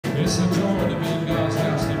It's a joy to be in God's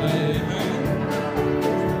house today. Amen.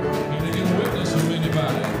 Can you get a witness from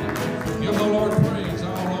anybody? Give the Lord praise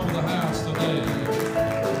all over the house today.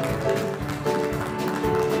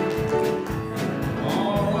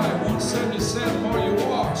 All right, 177, are you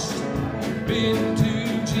washed? Been to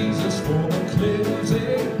Jesus for the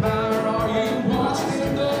cleansing power. Are you washed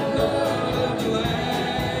in the blood of the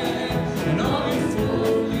Lamb? And are you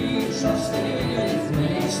fully trusting in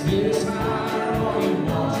grace this high? Are you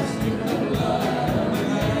washed in the blood of the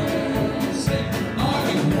Lamb? Say, are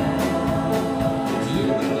you washed in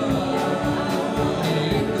the blood,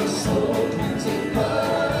 in the soul cleansing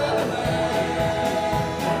blood of the Lamb?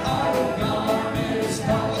 Are your garments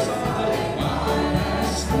spotless, are they white as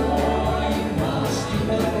snow? Are you washed in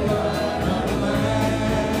the blood of the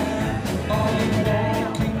Lamb? Are you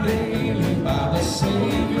walking daily by the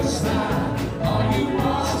Savior's side? Are you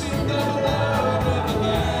washed in the blood of the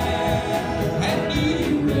Lamb? And do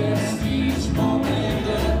you rest each moment in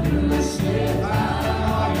the crucified?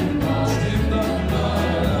 Are you washed in the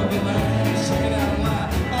blood of the Lamb? Say it out loud.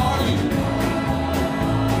 Are you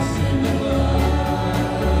washed in the blood,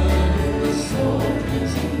 in the soul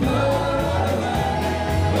cleansing blood of the Lamb?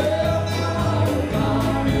 Well, now are your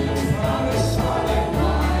garments spotless, are they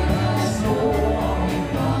white as snow? Are you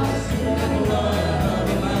washed in the blood of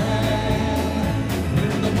the Lamb?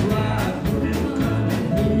 When the bridegroom comes,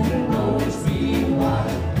 blue robes be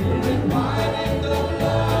white, purely white in the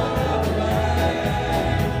blood of the Lamb.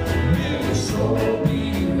 Will your soul be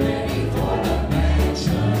ready for the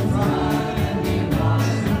mansion bride and be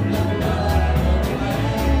washed in the blood of the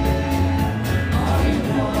Lamb? Are you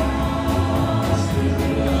washed in the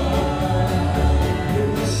blood, in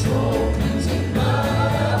the soul cleansing blood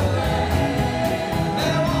of the Lamb?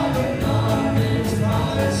 Now all the garments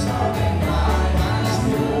spotless, are they white as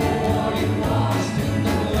snow? Are you washed in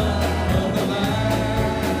the blood of the Lamb?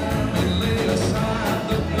 And lay aside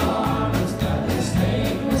the garments that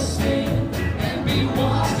stain with sin, and be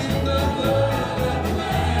washed in the blood of the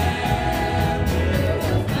Lamb. There's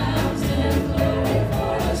a fountain flowing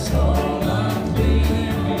for the soul unclean,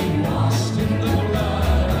 and be washed in the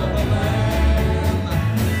blood of the Lamb.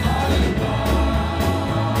 Are you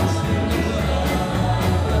washed in the blood,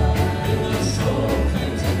 in the soul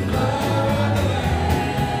cleansing blood of the Lamb?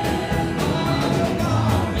 Are your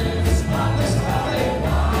garments spotless, are they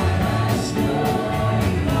white as snow?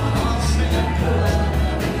 I'll sing a chorus.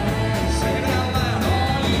 Sing it out loud.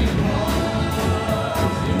 Are you washed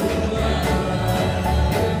in the blood,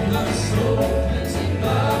 in the soul cleansing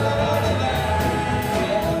blood of the Lamb?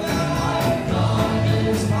 Now are your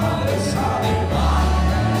garments spotless, are they white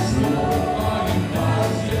as snow? Are you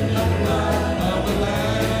washed in the blood of the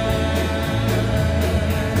Lamb?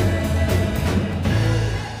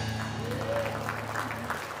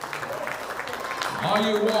 Are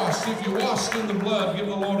you washed? If you're washed in the blood, give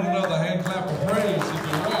the Lord another hand clap of praise. If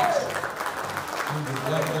you're washed in the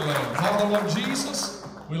blood of the Lamb. Father, Lord Jesus,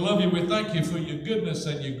 we love you. We thank you for your goodness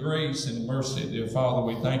and your grace and mercy. Dear Father,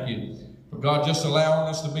 we thank you for God just allowing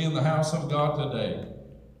us to be in the house of God today.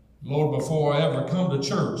 Lord, before I ever come to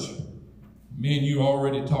church, me and you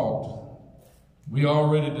already talked. We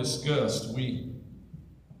already discussed.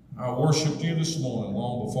 I worshiped you this morning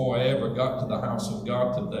long before I ever got to the house of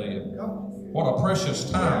God today. And what a precious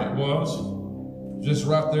time it was, just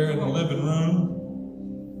right there in the living room.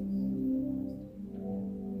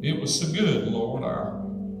 It was so good, Lord.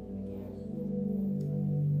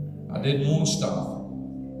 I didn't want to stop.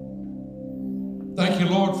 Thank you,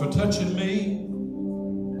 Lord, for touching me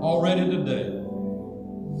already today.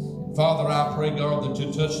 Father, I pray, God, that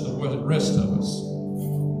you touch the rest of us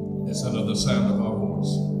that's under the sound of our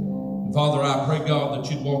voice. And Father, I pray, God,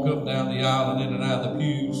 that you'd walk up and down the aisle and in and out of the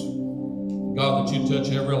pews. God, that you touch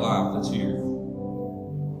every life that's here.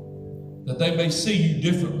 That they may see you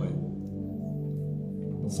differently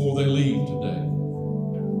before they leave today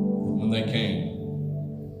than when they came.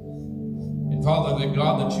 And Father, that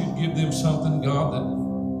God, that you'd give them something, God, that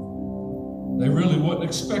they really wasn't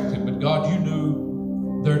expecting. But God, you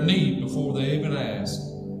knew their need before they even asked.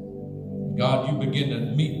 God, you begin to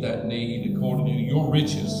meet that need according to your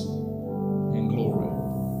riches and glory.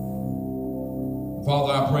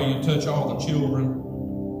 Father, I pray you touch all the children,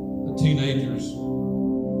 the teenagers.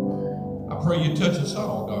 I pray you touch us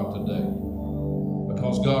all, God, today.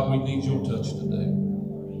 Because, God, we need your touch today.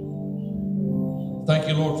 Thank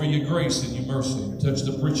you, Lord, for your grace and your mercy. Touch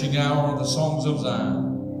the preaching hour of the songs of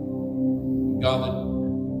Zion. God, that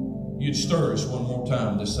you'd stir us one more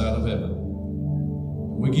time this side of heaven.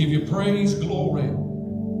 We give you praise, glory,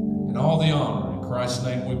 and all the honor. In Christ's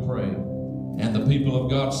name we pray. And the people of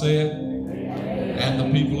God said, and the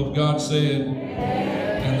people of God said,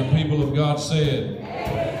 and the people people of God said,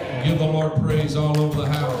 give the Lord praise all over the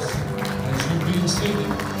house as you're being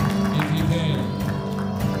seated, if you can.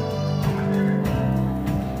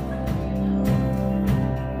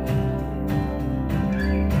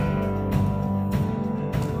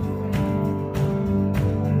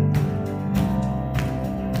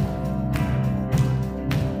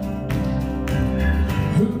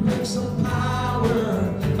 Who breaks the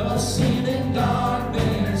power of sin and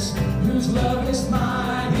darkness, whose love is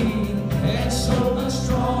mighty and so much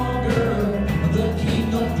stronger, the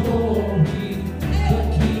King of glory,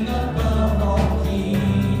 the King above all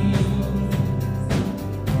kings,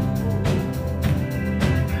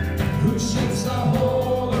 who shakes the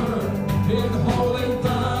whole earth in holy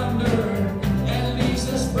thunder and leaves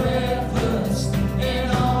us breathless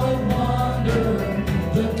and all in wonder,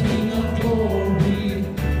 the King of glory,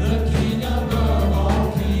 the King above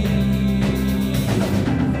all kings.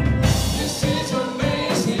 This is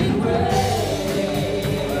amazing grace.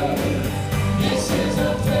 This is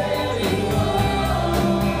a failing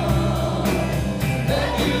love,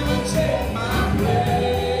 that you would take my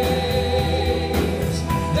place,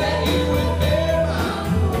 that you would bear my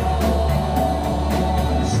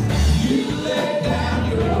cross. You laid down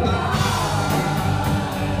your life,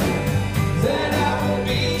 that I would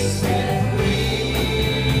be set free.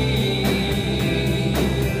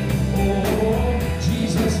 Oh,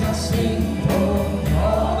 Jesus, I sing for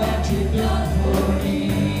all that you've done for me.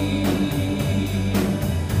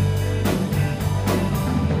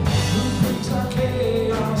 Who brings our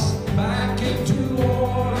chaos back into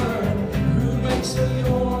order? Who makes the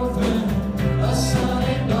orphan a son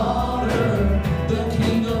and daughter? The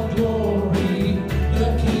King of glory, the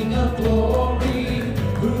King of glory,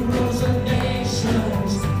 who rules the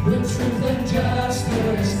nations with truth and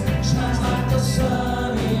justice, shines like the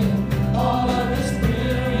sun in all of his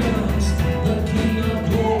brilliance. The King of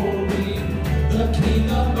glory, the King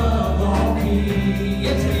above all kings.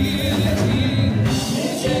 Yes, he is, yes, he is.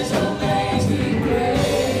 This is amazing grace.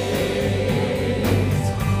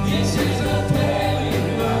 This is a failing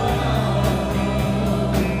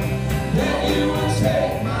love, that you would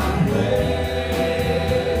take my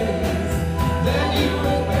place, that you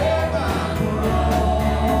would bear my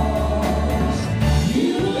cross.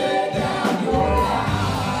 You laid down your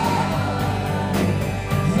life,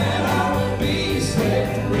 that I would be set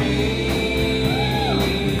free.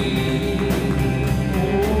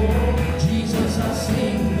 Oh, Jesus, I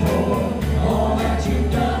sing for all that you've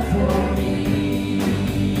done for me.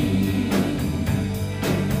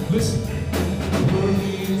 Listen.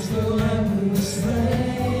 Worthy is the Lamb who was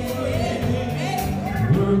slain.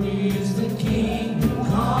 Worthy is the King who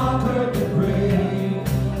conquered the grave.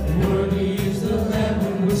 Worthy is the Lamb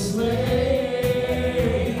who was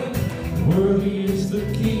slain. Worthy is the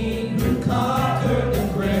King who conquered the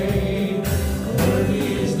grave. Worthy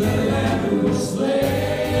is the Lamb who was slain.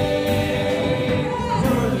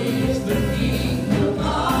 Worthy is the King who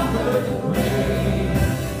conquered the grave.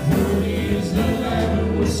 Worthy is the Lamb who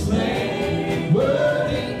was slain.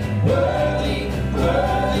 Worthy, worthy,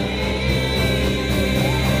 worthy.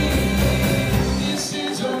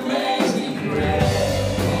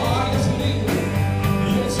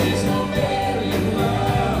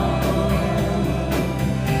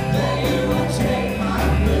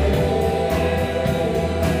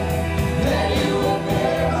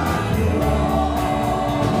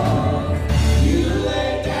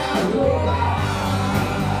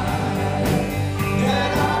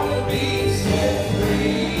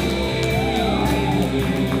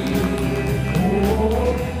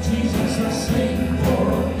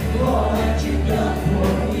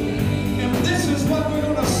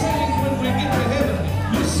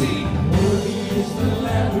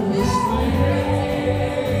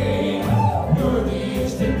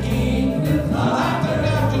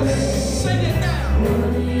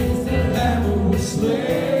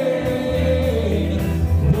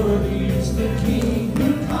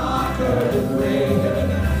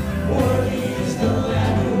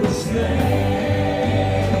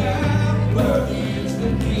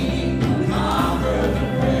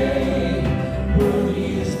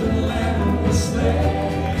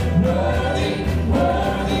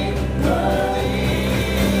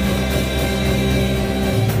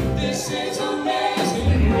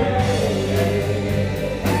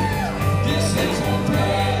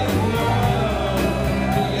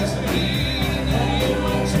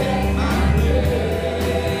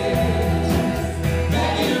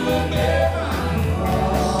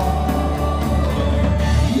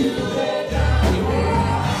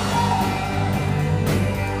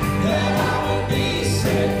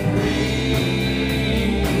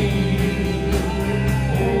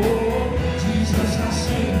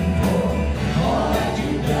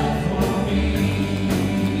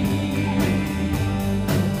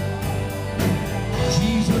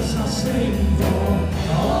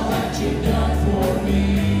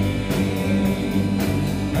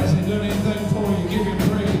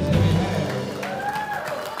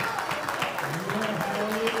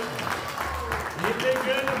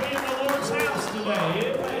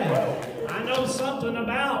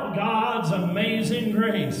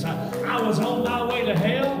 amazing grace. I was on my way to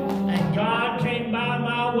hell, and God came by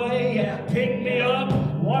my way, picked me up,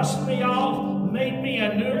 washed me off, made me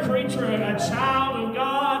a new creature, a child of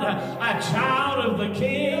God, a child of the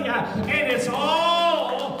King, and it's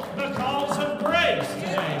all because of grace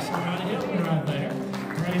today. Somebody help me right there.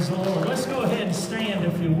 Praise the Lord. Let's go ahead and stand,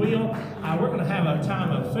 if you will. We're going to have a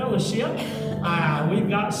time of fellowship. We've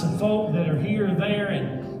got some folk that are here, there,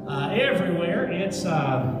 and everywhere. It's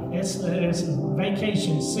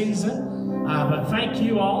vacation season, but thank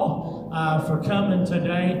you all for coming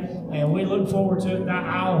today, and we look forward to it.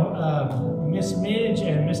 Miss Midge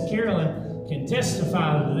and Miss Carolyn can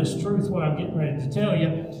testify to this truth, what I'm getting ready to tell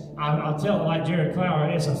you. I'll tell it like Jared Clower.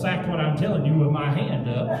 It's a fact what I'm telling you with my hand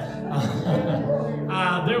up.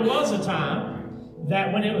 There was a time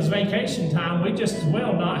that when it was vacation time, we just as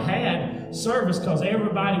well not had service because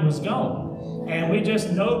everybody was gone. And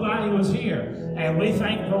nobody was here. And we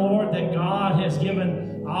thank the Lord that God has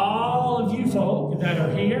given all of you folk that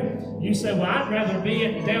are here. You say, well, I'd rather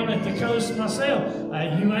be down at the coast myself.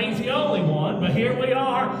 You ain't the only one, but here we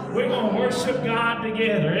are. We're going to worship God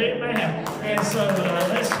together. Amen. And so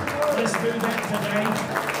let's do that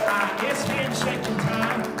today. It's handshaking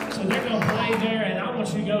time, so they're going to play there, and I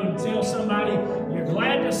want you to go and tell somebody you're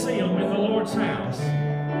glad to see them in the Lord's house.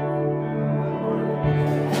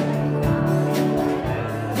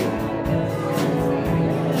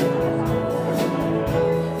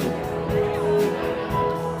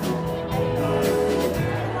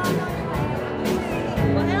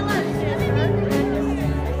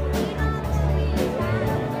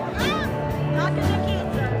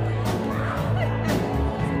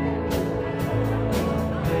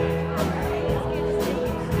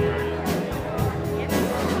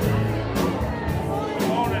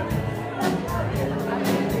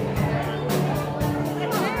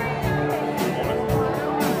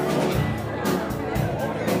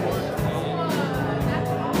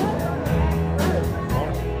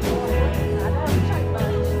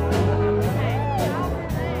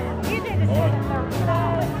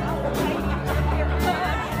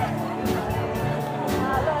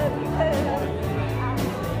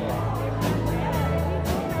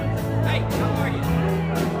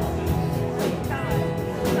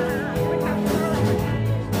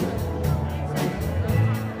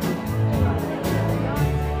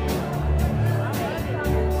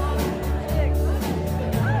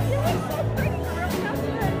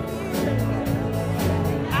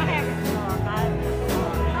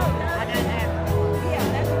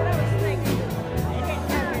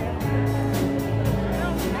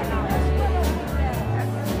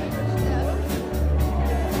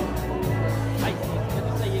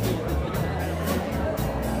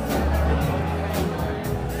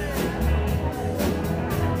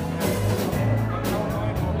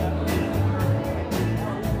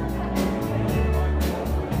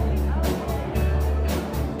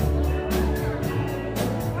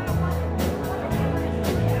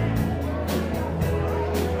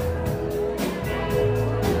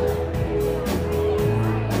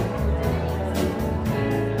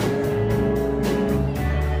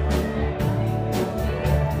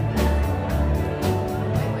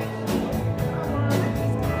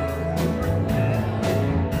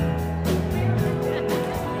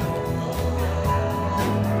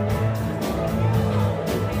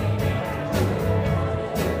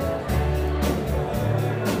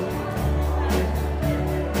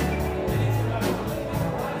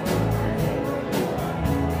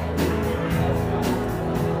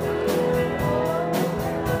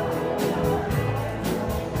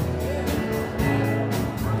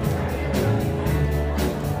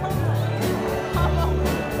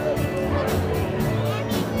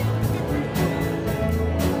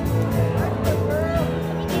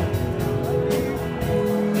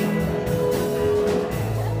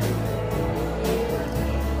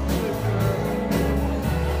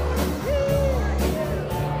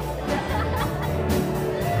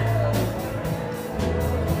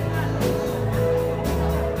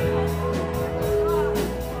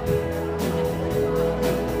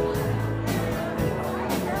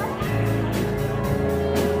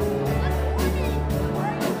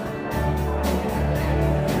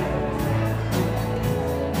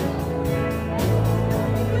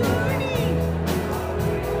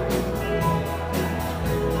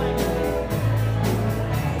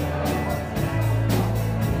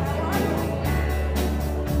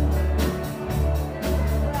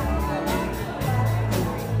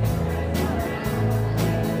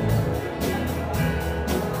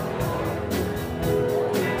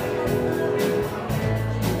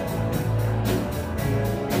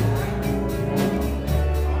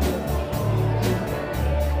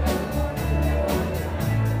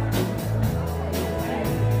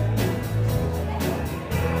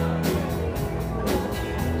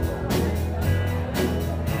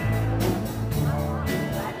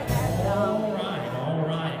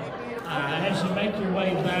 as you make your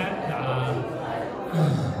way back,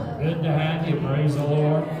 good to have you. Praise the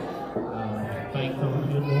Lord. Thank the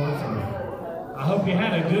good Lord for. I hope you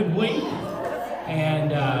had a good week.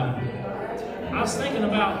 And I was thinking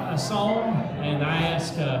about a song, and I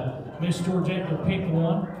asked Miss Georgette to pick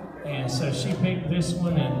one, and so she picked this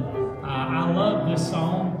one, and I love this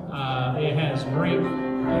song. It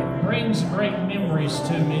brings great memories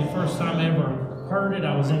to me. The first time I ever heard it,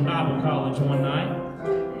 I was in Bible college one night,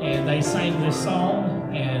 and they sang this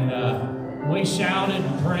song, and we shouted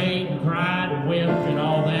and prayed and cried and wept and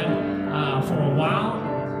all that for a while.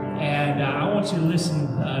 And I want you to listen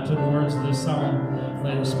to the words of this song.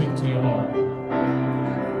 Let it speak to your heart.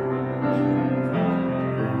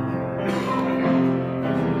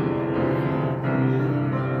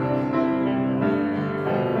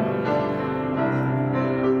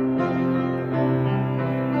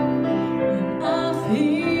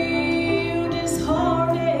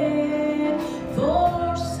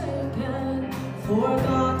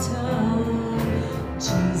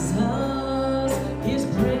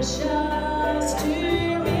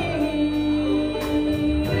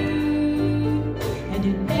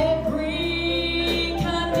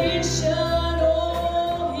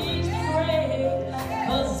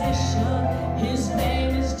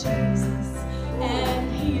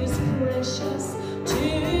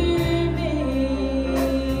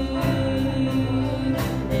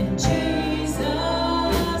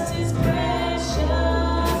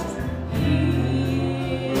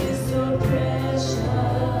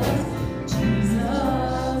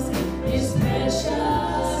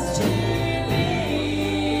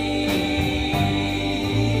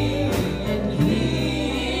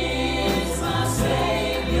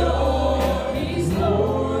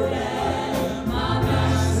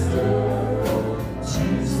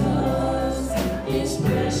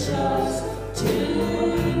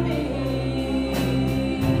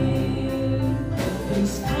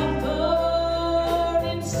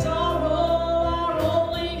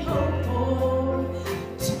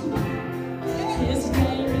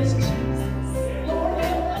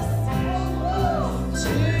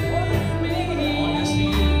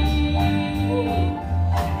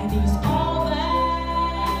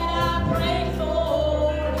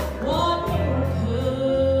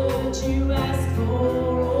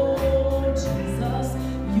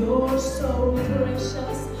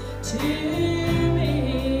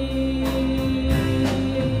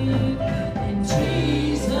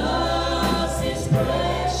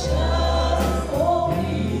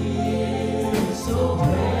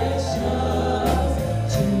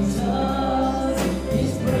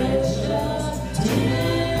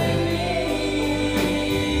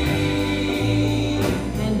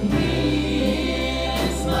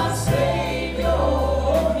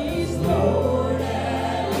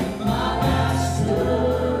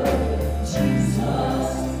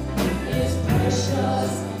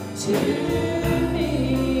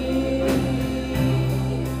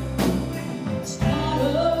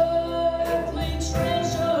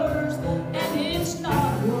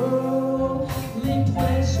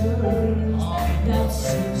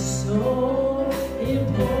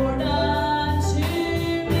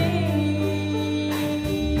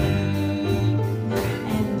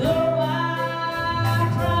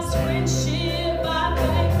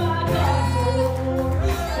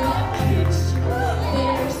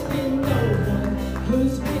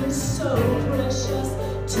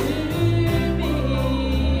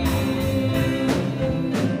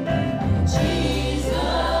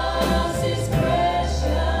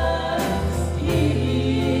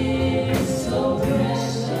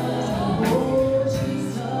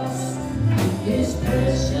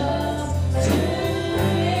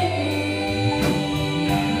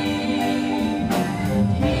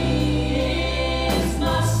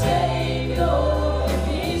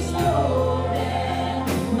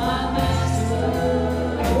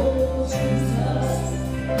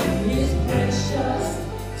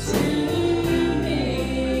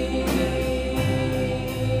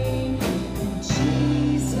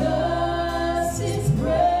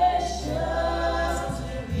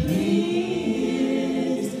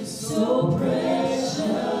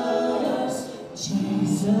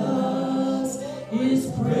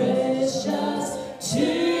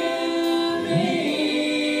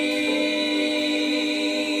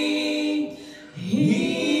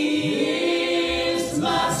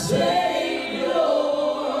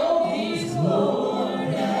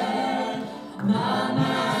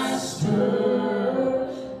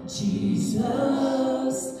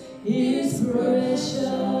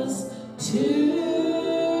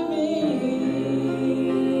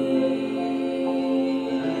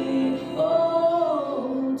 Oh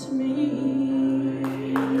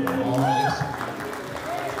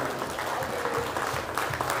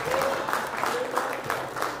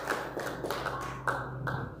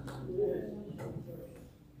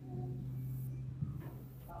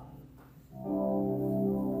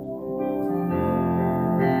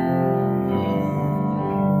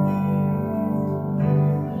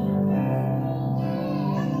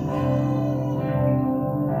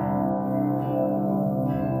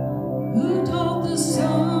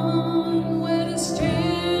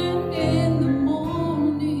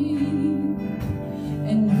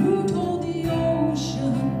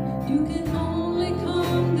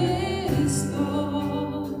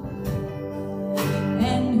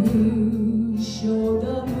who show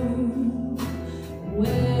the moon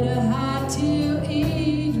where to hide till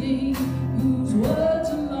evening, whose words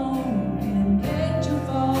alone can catch a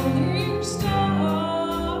falling star.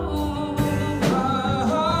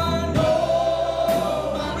 I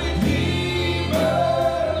know my Redeemer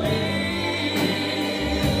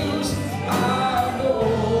lives. I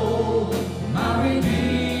know my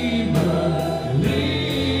Redeemer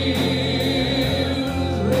lives.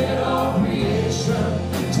 Let all creation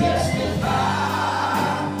testify.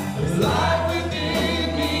 Life within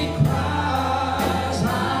me cries.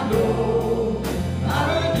 I know my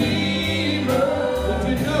Redeemer. If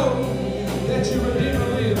you know that your Redeemer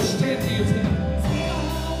lives, stand to your feet.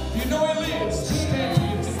 If you know He lives, stand to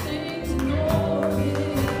your feet. Things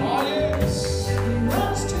glorious. Oh yes. He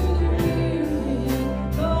runs to the weary,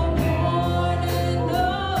 the worn and the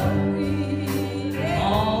weak.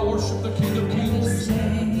 Oh, worship the King of The Kings.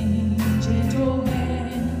 same gentle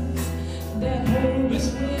hands that hold me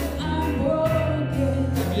when I'm broken.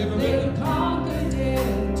 Have you ever They been? conquer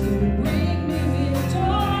death to bring me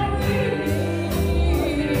victory.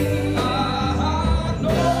 I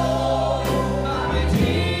know my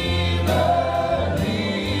Redeemer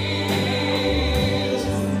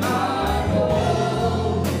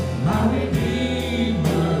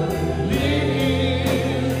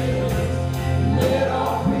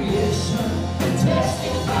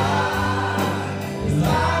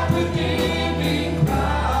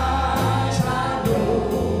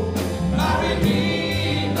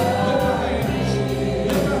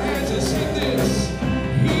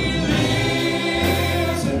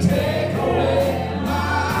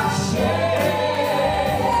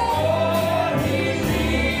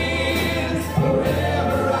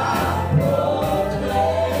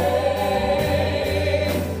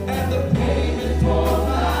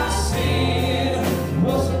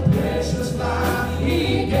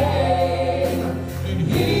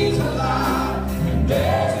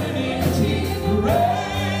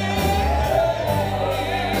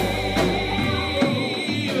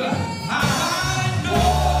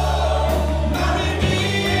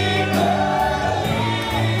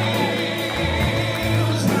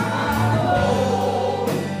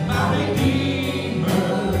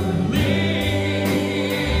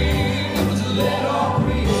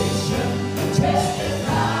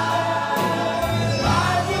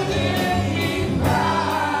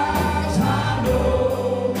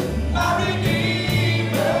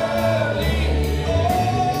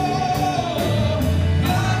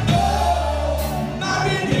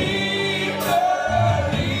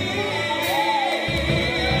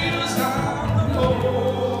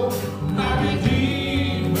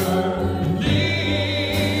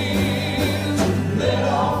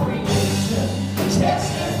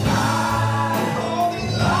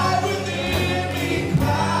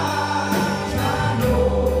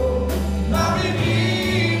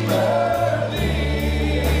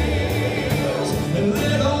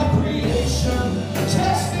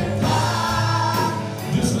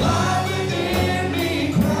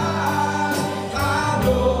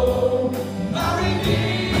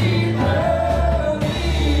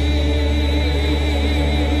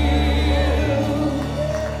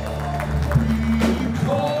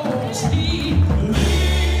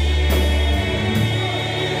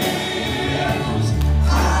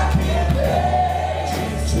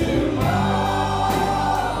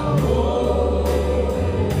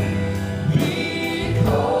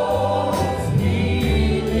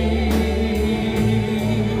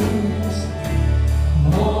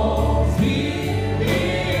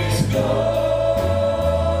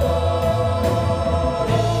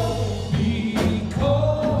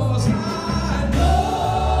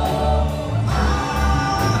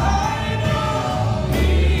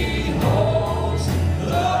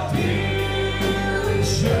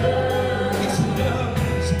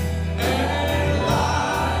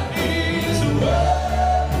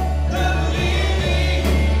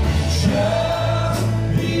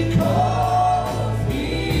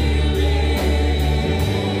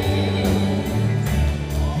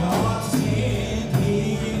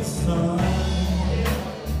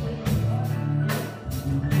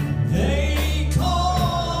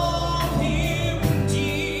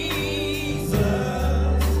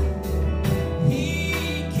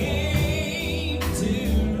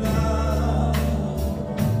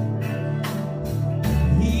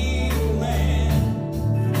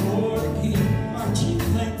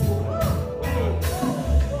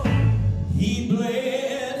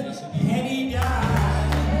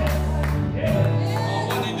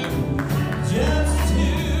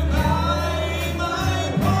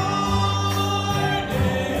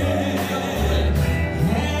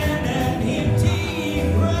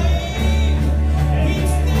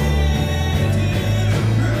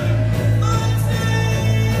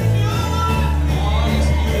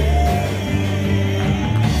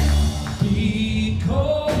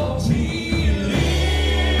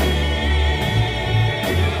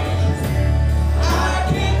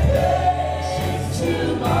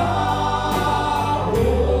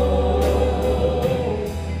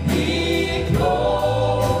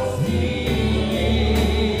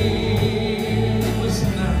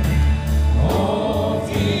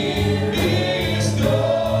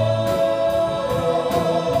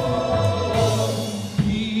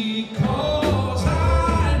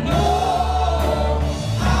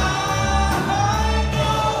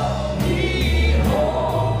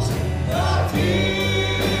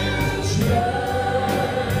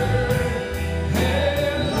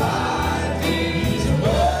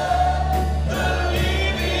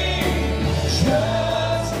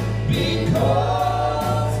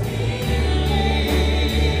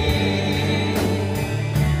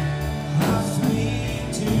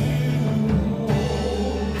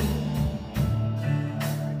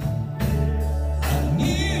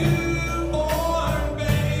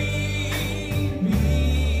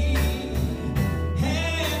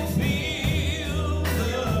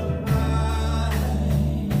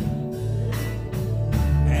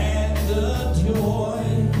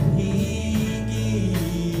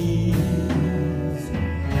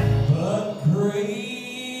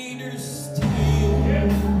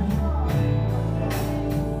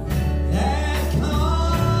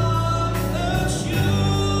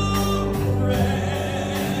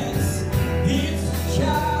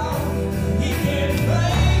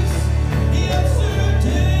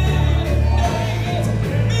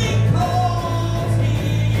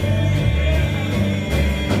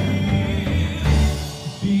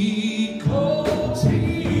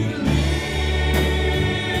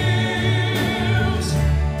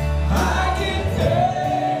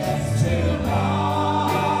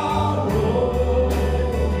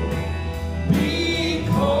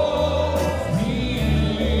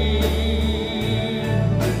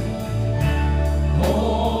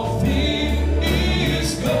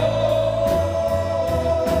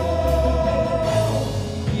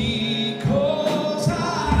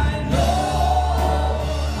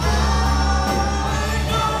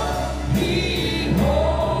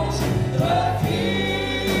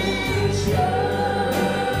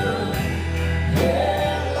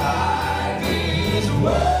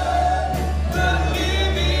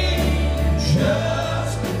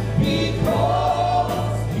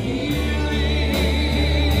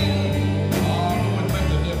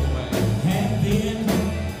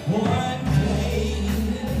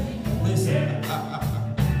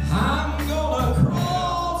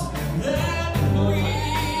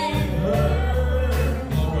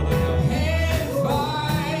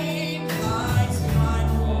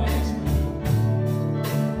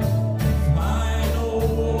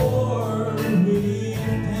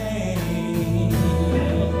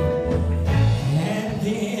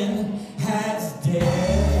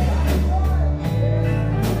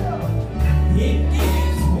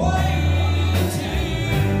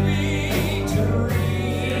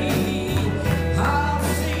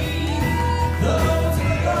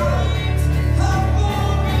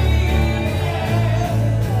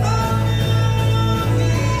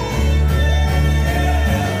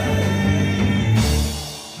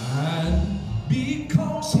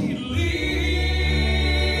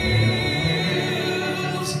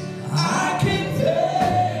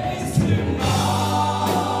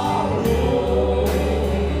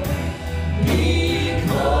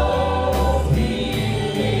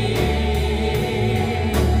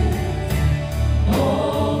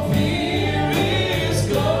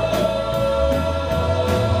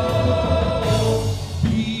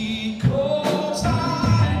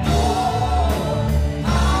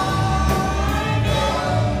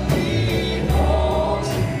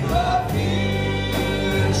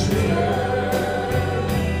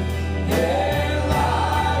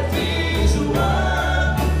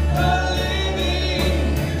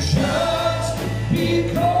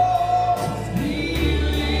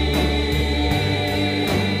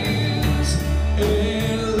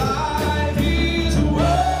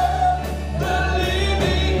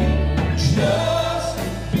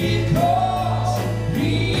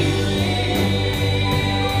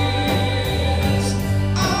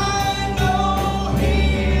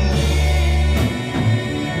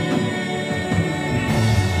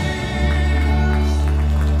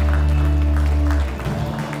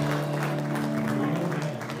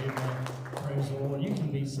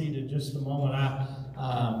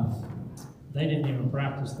They didn't even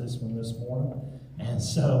practice this one this morning. And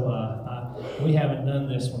so we haven't done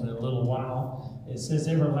this one in a little while. It says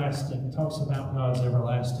everlasting, talks about God's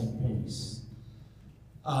everlasting peace.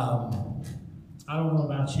 I don't know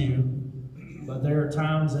about you, but there are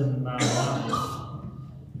times in my life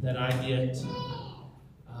that I get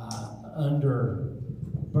under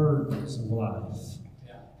burdens of life.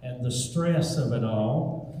 And the stress of it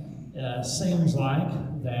all seems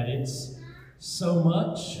like that it's so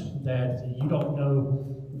much that you don't know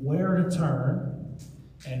where to turn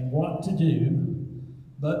and what to do.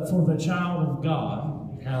 But for the child of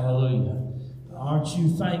God, hallelujah, aren't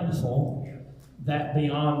you thankful that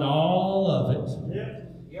beyond all of it,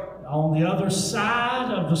 on the other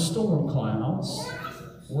side of the storm clouds,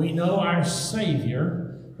 we know our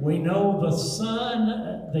Savior, we know the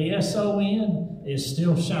sun, the S-O-N, is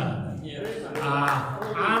still shining.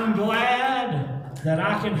 I'm glad that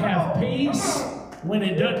I can have peace when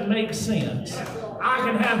it doesn't make sense. I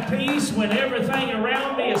can have peace when everything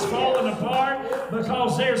around me is falling apart,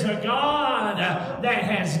 because there's a God that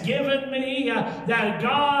has given me, that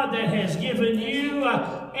God that has given you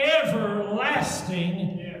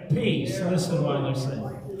everlasting peace. Listen while you sing.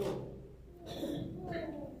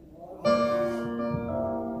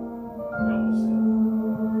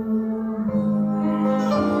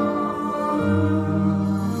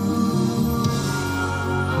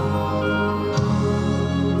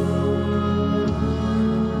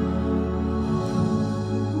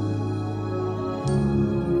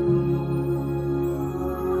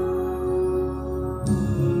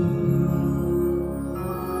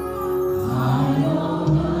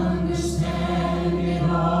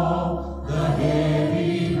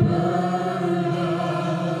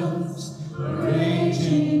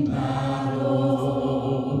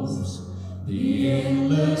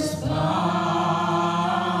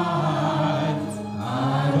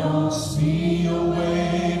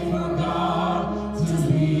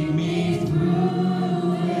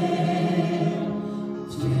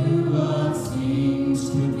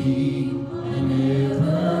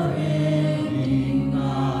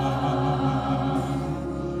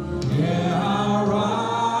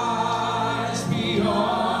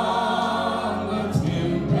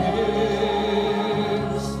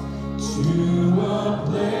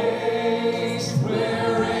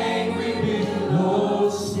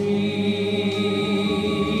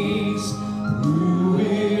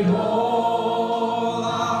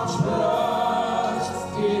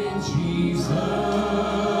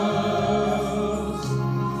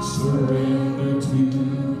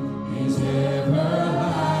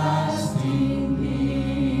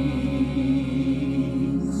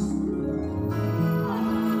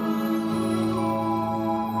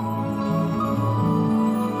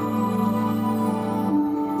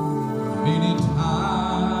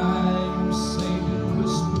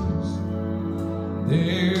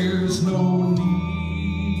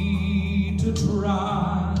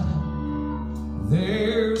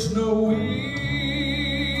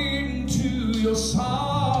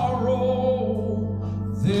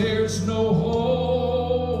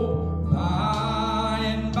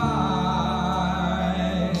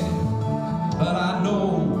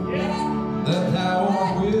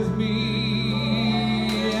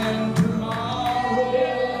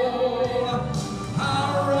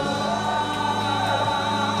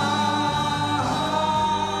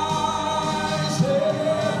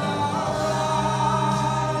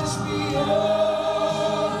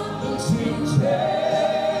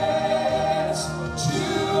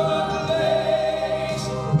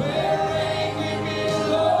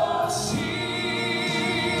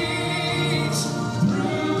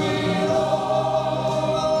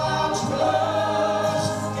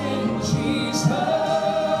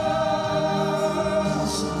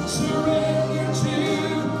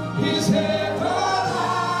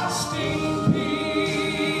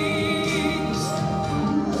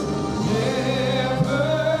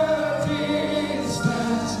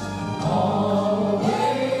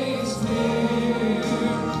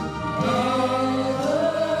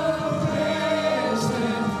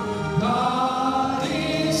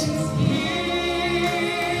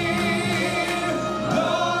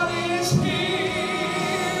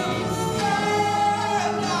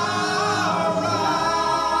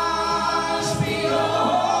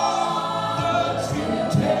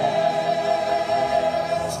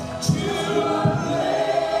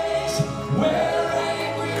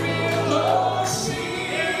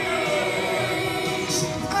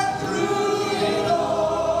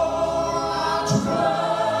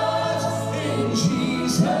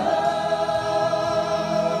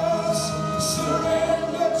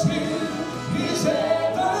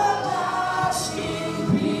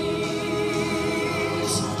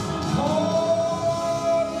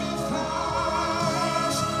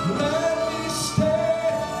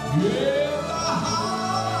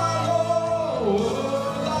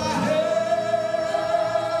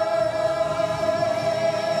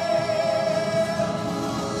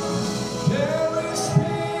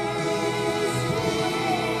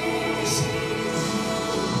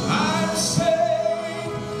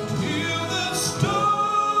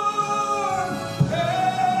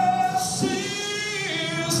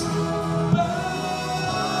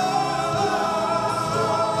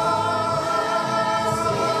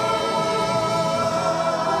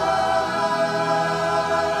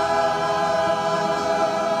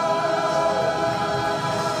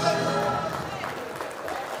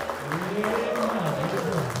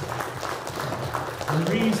 The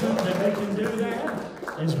reason that we can do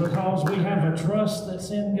that is because we have a trust that's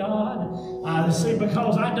in God, See,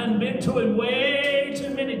 because I done been to him way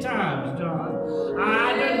too many times, John.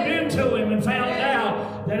 I done been to him and found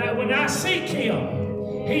out that when I seek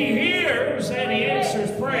him, he hears and he answers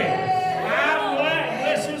prayer. I'm glad,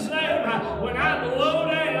 bless his name, when I'm low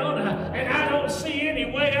down and I don't see any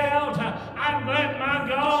way out, I'm glad my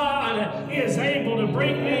God is able to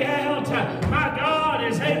bring me out. My God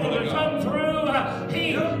is able to come through.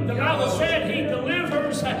 The Bible said he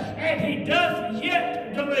delivers and he doth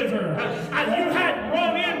yet deliver. You hadn't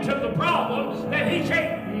run into the problem that he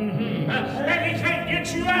can't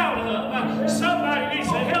get you out of. Somebody needs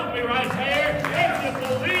to help me right there. If you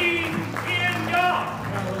believe in God.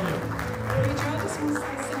 Preacher, I just want to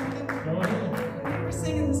say something. Go ahead. We were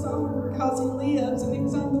singing the song Because He Lives, and it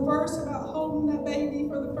was on the verse about holding that baby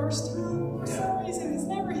for the first time. For some reason, it's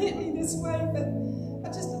never hit me this way, but I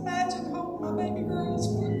just imagine holding my baby girls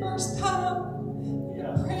for the first time.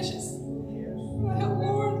 Precious. I held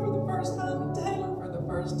Lauren for the first time and Taylor for the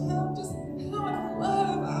first time. Just how in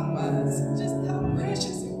love I was, just how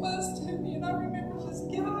precious it was to me. And I remember just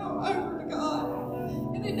giving them over to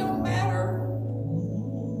God. And it don't matter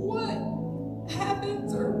what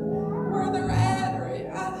happens or where they're at, or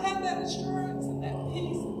I have that assurance and that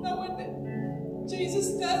peace, knowing that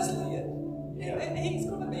Jesus does live and that He's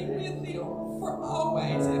going to be with them for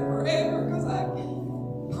always and forever. Because I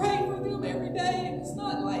pray for them every day, and it's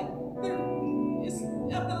not like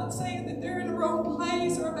I'm not saying that they're in the wrong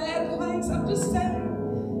place or a bad place. I'm just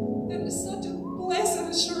saying that it's such a blessed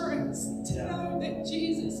assurance to know that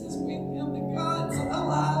Jesus is with them, that God's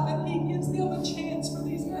alive, and He gives them a chance for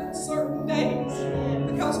these uncertain days.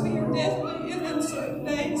 Because we are definitely in uncertain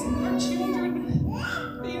days, and our children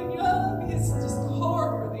being young is just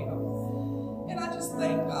hard for them. And I just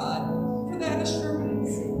thank God for that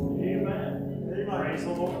assurance. Amen. Praise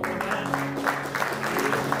the Lord.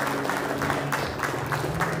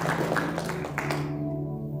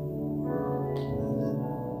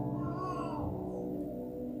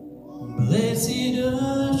 Blessed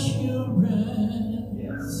assurance,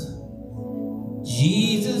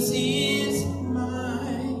 Jesus is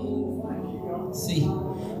mine. See,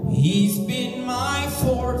 He's been my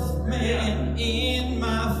fourth man in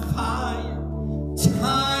my fire,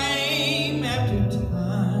 time after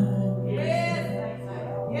time.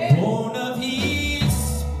 Born of His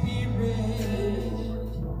Spirit,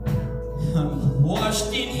 I'm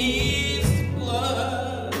washed in His blood.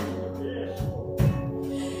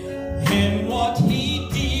 And what He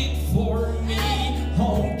did for me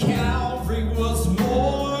on Calvary was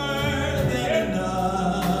more than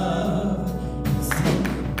enough.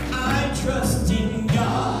 I trust in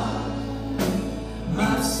God,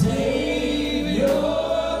 my Savior,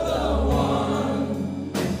 the one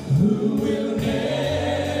who will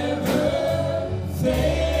never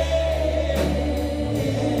fail.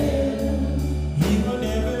 He will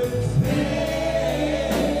never fail.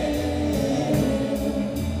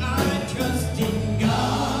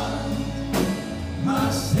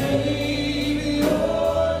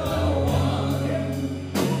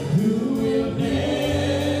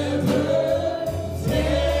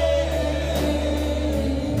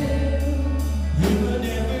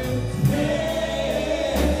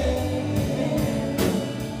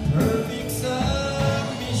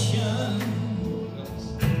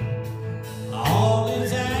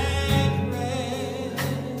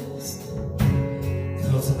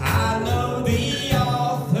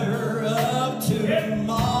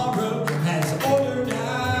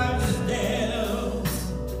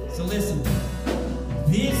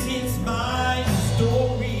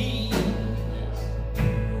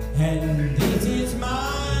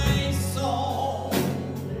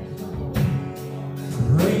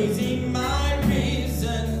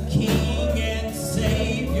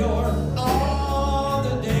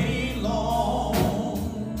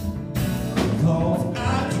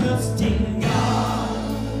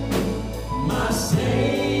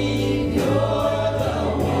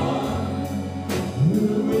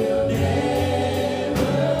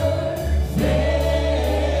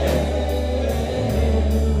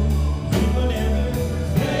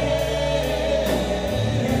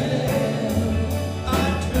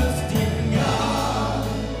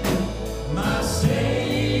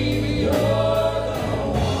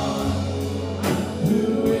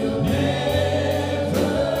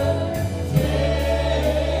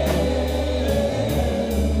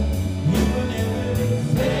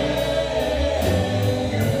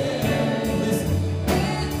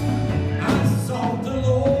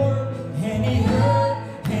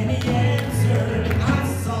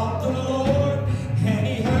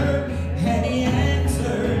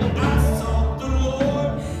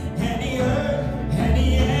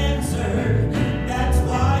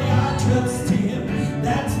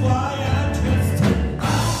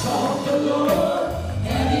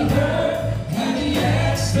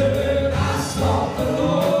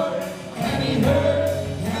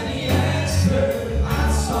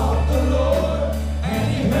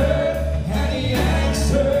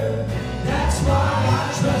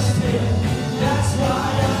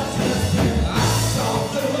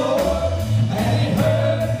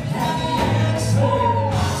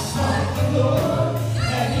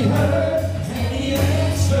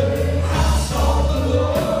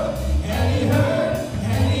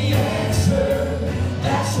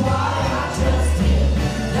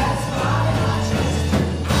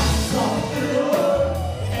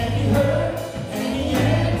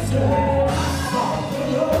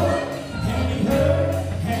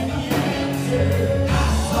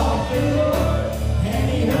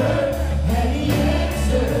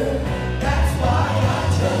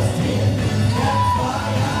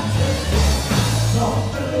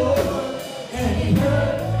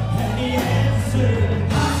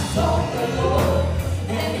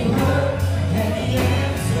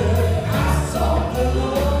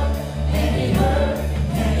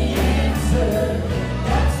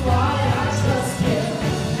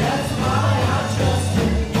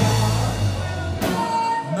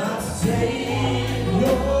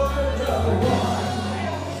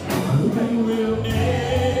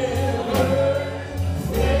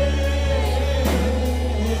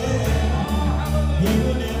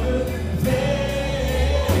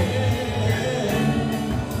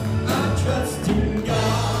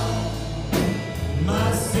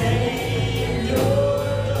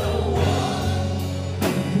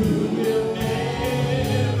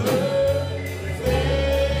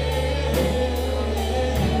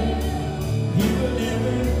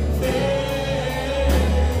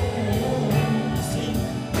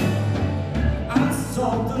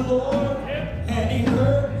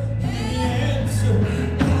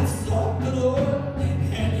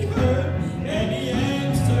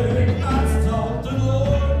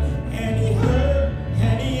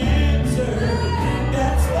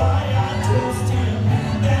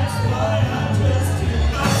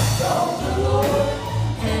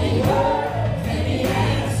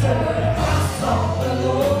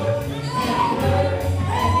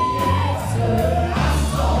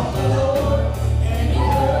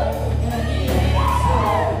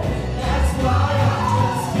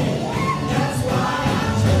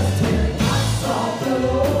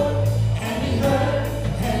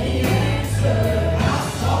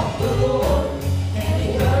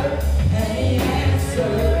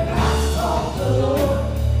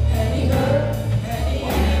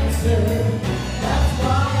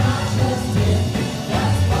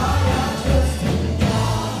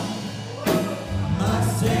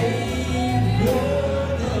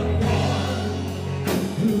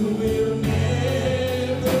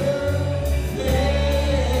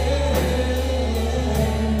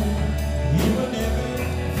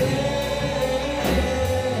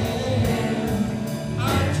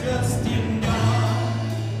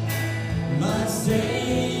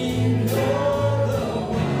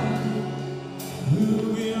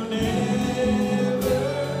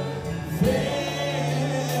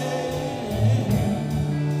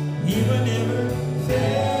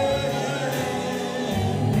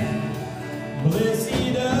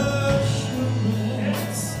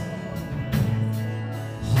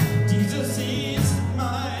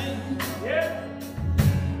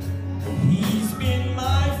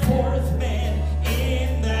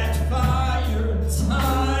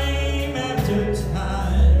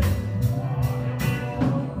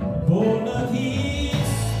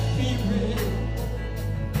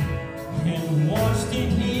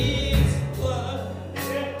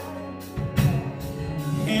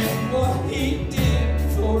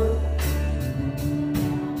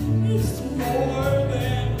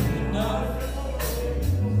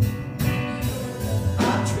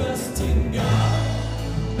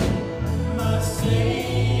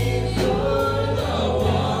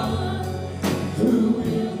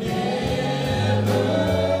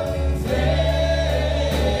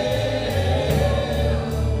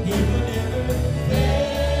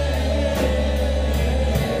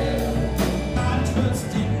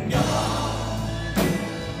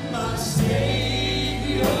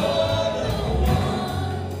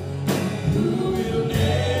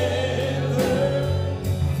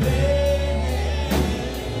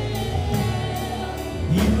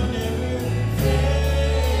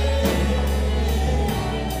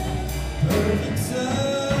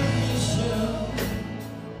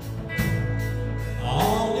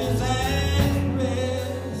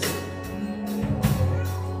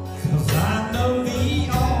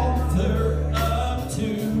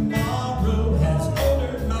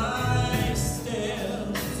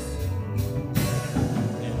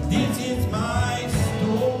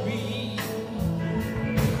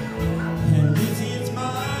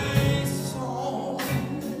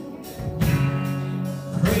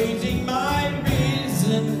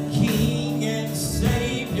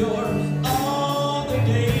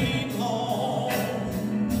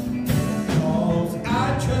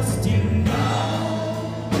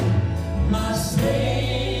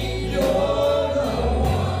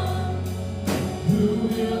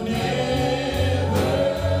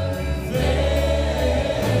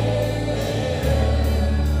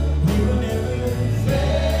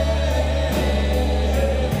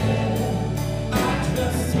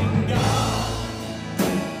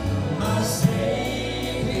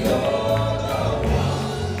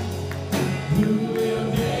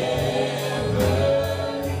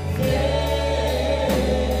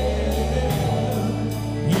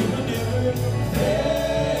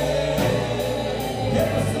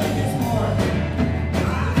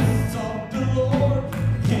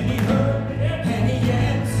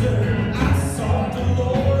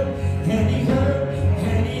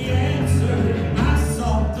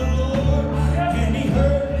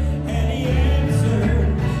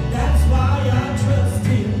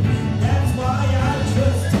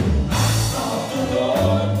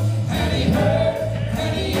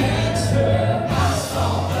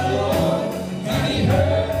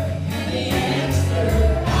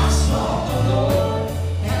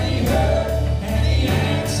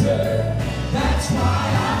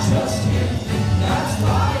 trust Him. That's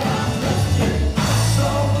why I trust Him. I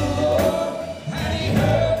sought the Lord, and He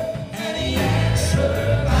heard, and He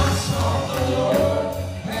answered. I sought the Lord,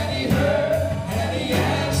 and He heard, and He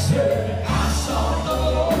answered. I sought the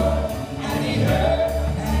Lord, and He heard,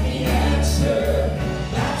 and He answered.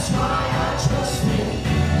 That's why I trust Him.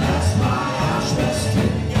 That's why I trust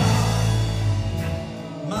in God,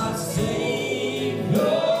 my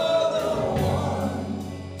Savior, the one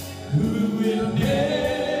who will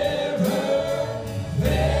never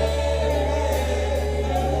fail.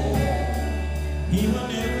 He will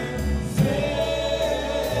never fail.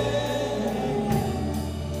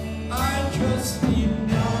 I trust in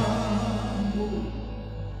God.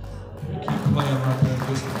 Keep playing right there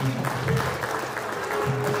just a minute.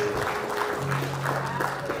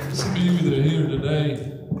 Some of you that are here today,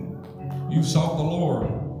 you sought the Lord,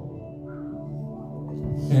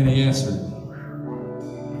 and He answered.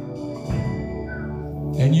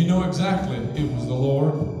 And you know exactly it was the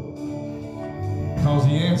Lord, because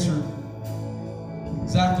He answered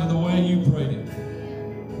exactly the way you prayed it.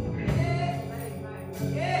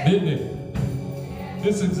 Didn't it?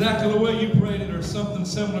 It's exactly the way you prayed it, or something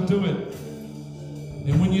similar to it.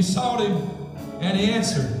 And when you sought Him and He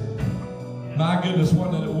answered, my goodness,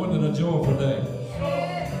 wasn't it a joyful day?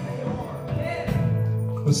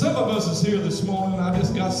 But some of us is here this morning, I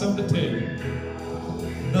just got something to tell you.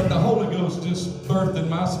 That the Holy Ghost just birthed in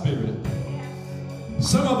my spirit.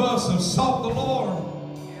 Some of us have sought the Lord,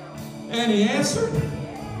 and He answered,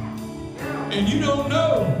 and you don't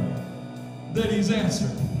know that He's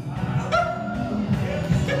answered.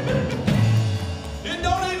 It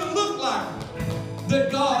don't even look like that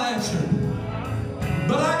God answered.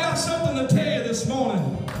 But I got something to tell you this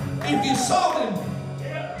morning. If you sought Him,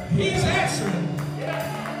 He's answering.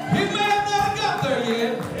 He may have not got there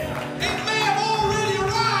yet. It may have already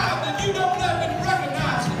arrived and you don't even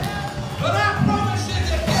recognize it. But I promise you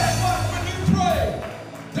that guess what? When you pray,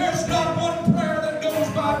 there's not one prayer that goes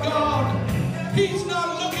by God. He's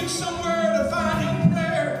not looking somewhere to find your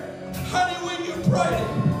prayer. Honey, when you prayed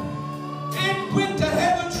it went to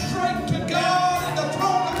heaven, straight to God and the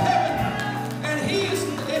throne of heaven. And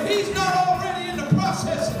if He's not already in the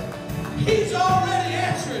process, He's already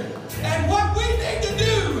answered. And what we need to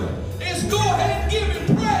do is go ahead and give Him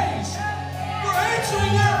praise for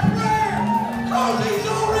answering our prayer, because He's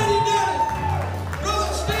already done it.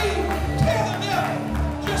 Brother Steve, tell the devil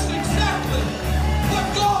just exactly what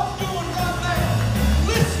God's doing right now.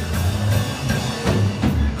 Listen.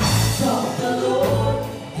 I sought the Lord,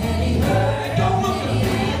 and He heard, It don't look and He good.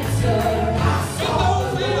 answered. I It sought don't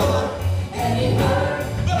the feel Lord, like. and He heard,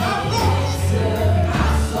 But I promise you I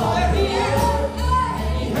sought that the He answered. Lord,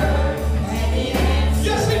 and He heard, and He answered.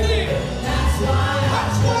 Yes, He did. That's why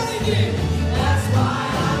That's what He did. That's why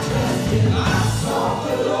I trust Him. I sought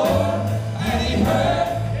the Lord, and He heard,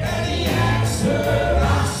 and He answered. I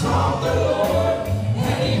sought the Lord,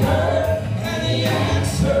 and He heard, and He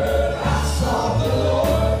answered. I sought the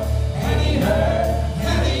Lord, and He heard,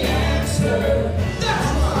 and He answered. That's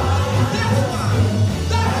why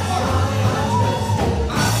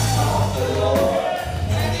I sought the Lord,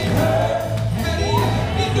 and He heard, and He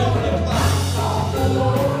answered. He don't look like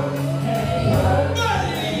but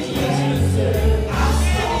He's listening. I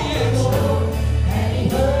said He answered. And He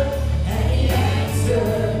heard, and He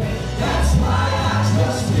answered. That's why I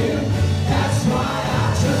trust Him. That's why I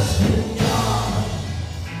trust in God,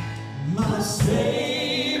 my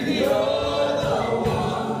Savior, the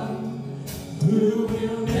one who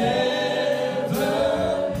will never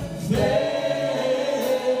fail.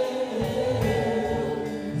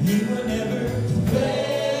 He will never fail.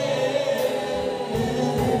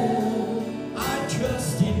 I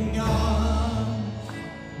trust in God,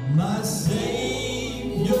 my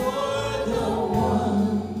Savior, the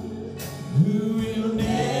one who will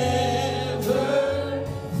never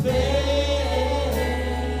fail.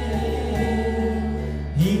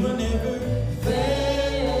 He will never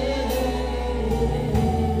fail.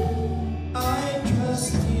 I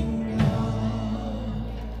trust in God.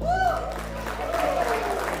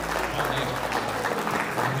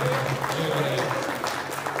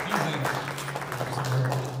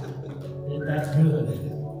 Isn't that good?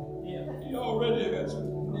 He already answered.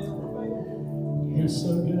 He's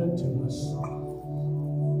so good to us.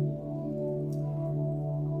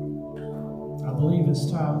 I believe it's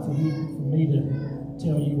time for me to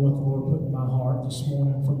tell you what the Lord put in my heart this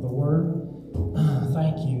morning from the Word.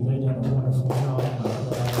 Thank you. They did a wonderful job.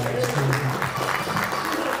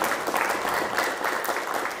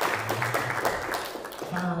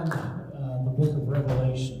 Find the book of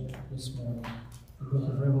Revelation this morning. The book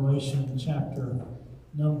of Revelation, chapter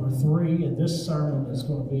number 3. And this sermon is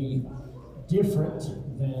going to be different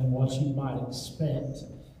than what you might expect,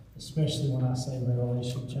 especially when I say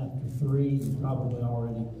Revelation chapter 3. You're probably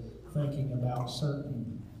already thinking about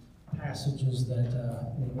certain passages that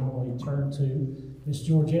we normally turn to. Miss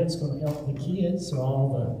Georgette's going to help the kids, so all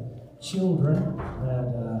the children that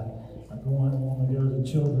want to go to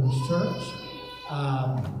children's church,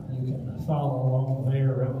 you can follow along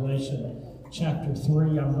there. Revelation chapter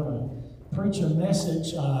 3. I'm going to preach a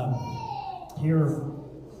message here.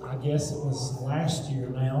 I guess it was last year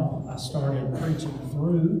now. I started preaching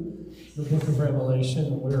through the book of Revelation,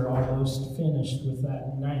 and we're almost finished with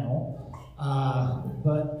that now.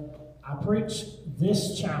 But I preached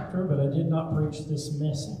this chapter, but I did not preach this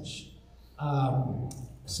message.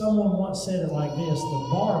 Someone once said it like this: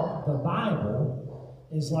 the Bible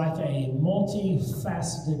is like a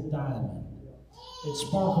multifaceted diamond. It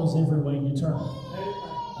sparkles every way you turn.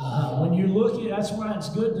 When you look at it, that's why it's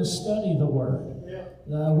good to study the Word.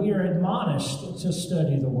 We are admonished to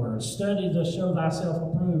study the Word. Study to show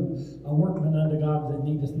thyself approved, a workman unto God that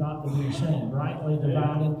needeth not to be ashamed, rightly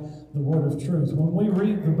dividing the word of truth. When we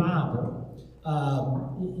read the Bible,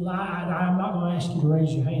 I'm not going to ask you to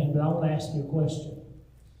raise your hand, but I want to ask you a question.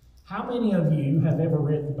 How many of you have ever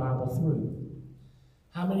read the Bible through?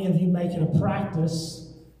 How many of you make it a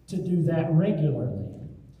practice to do that regularly?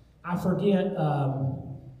 I forget,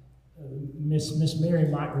 Miss Mary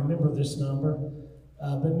might remember this number,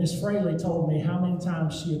 but Miss Fraley told me how many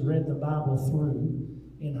times she had read the Bible through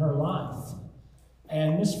in her life.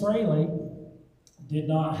 And Miss Fraley did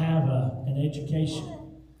not have an education.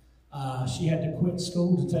 She had to quit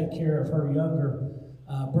school to take care of her younger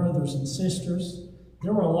brothers and sisters.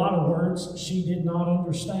 There were a lot of words she did not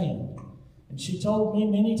understand. And she told me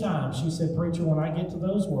many times, she said, "Preacher, when I get to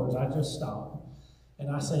those words, I just stop. And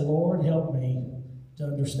I say, Lord, help me to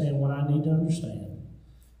understand what I need to understand.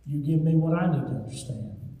 You give me what I need to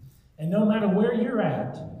understand." And no matter where you're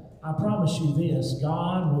at, I promise you this,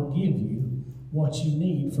 God will give you what you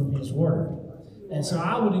need from His Word. And so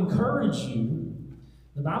I would encourage you.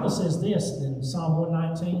 The Bible says this in Psalm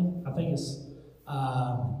 119. I think it's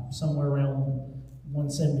somewhere around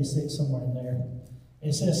 176, somewhere in there.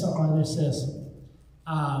 It says something like this. It says,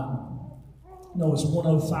 no, it's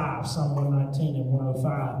 105, Psalm 119 and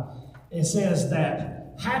 105. It says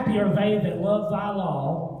that, "Happy are they that love thy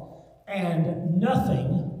law, and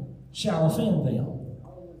nothing shall offend them."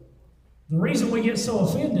 The reason we get so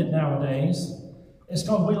offended nowadays is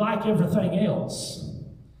because we like everything else,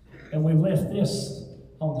 and we left this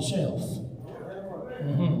on the shelf.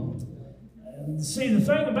 See, the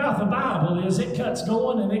thing about the Bible is it cuts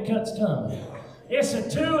going and it cuts coming. It's a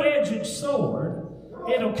two-edged sword.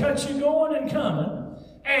 It'll cut you going and coming.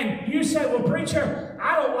 And you say, "Well, preacher,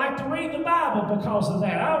 I don't like to read the Bible because of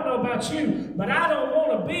that. I don't know about you, but I don't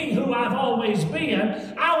want to be who I've always been.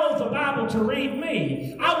 I want the Bible to read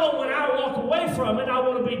me. I want when I walk away from it, I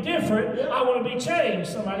want to be different. I want to be changed."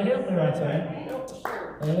 Somebody help me right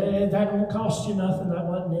there. That won't cost you nothing. That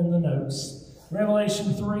wasn't in the notes.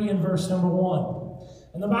 Revelation 3 and verse number 1.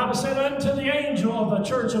 "And the Bible said unto the angel of the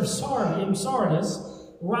church of Sardis,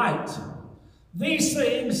 write, These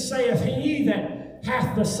things saith he that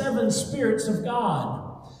hath the 7 spirits of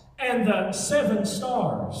God, and the 7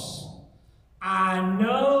 stars. I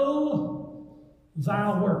know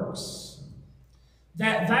thy works,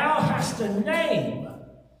 that thou hast a name,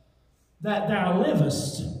 that thou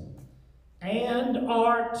livest, and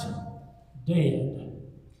art dead.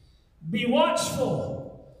 Be watchful,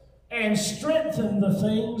 and strengthen the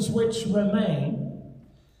things which remain,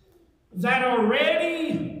 that are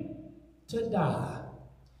ready to die.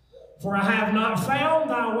 For I have not found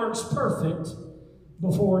thy works perfect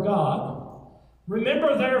before God.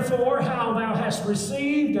 Remember therefore how thou hast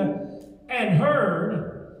received and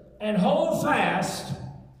heard, and hold fast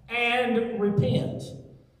and repent."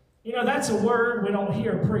 You know, that's a word we don't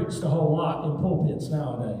hear preached a whole lot in pulpits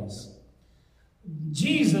nowadays.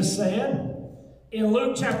 Jesus said in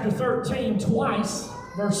Luke chapter 13 twice,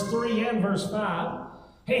 verse 3 and verse 5,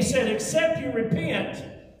 He said, "Except you repent,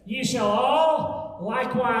 ye shall all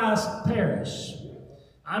likewise perish."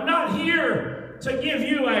 I'm not here to give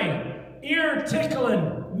you a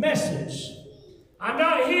ear-tickling message. I'm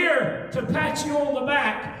not here to pat you on the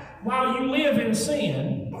back while you live in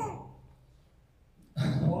sin.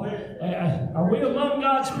 Are we among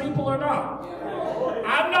God's people or not?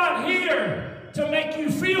 I'm not here to make you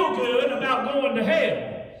feel good about going to hell.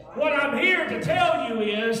 What I'm here to tell you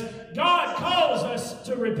is God calls us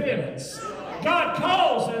to repentance. God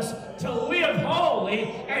calls us to live holy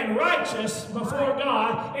and righteous before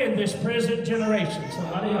God in this present generation.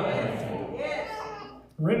 Somebody else.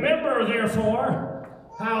 Remember, therefore,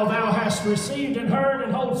 how thou hast received and heard,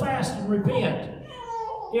 and hold fast and repent.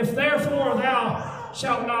 If therefore thou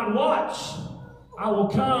shalt not watch, I will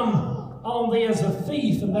come on thee as a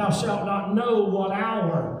thief, and thou shalt not know what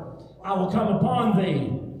hour I will come upon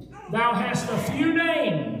thee. Thou hast a few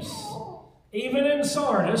names, even in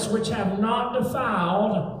Sardis, which have not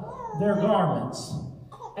defiled their garments.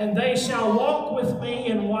 And they shall walk with me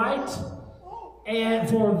in white, and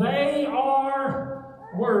for they are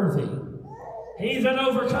worthy. He that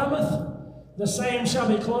overcometh, the same shall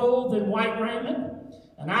be clothed in white raiment,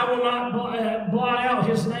 and I will not blot out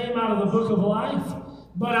his name out of the book of life,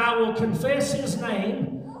 but I will confess his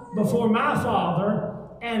name before my Father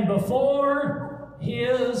and before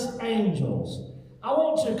his angels. I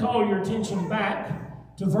want to call your attention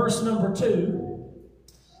back to verse number 2,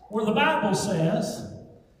 where the Bible says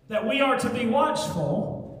that we are to be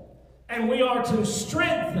watchful and we are to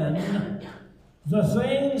strengthen the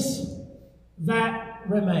things that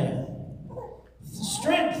remain.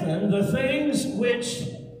 Strengthen the things which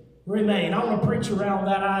remain. I want to preach around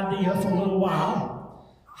that idea for a little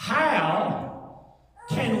while. How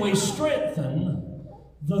can we strengthen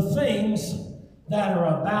the things that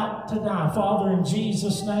are about to die? Father, in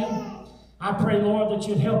Jesus' name, I pray, Lord, that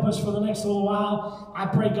you'd help us for the next little while. I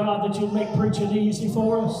pray, God, that you'd make preaching easy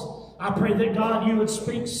for us. I pray that, God, you would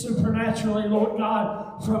speak supernaturally, Lord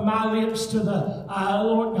God, from my lips to the,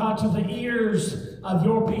 Lord God, to the ears of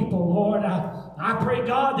your people, Lord. I pray,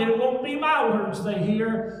 God, that it won't be my words they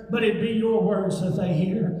hear, but it be your words that they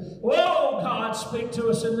hear. Oh, God, speak to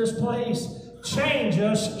us in this place. Change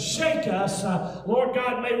us, shake us. Lord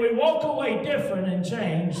God, may we walk away different and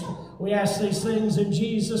changed. We ask these things in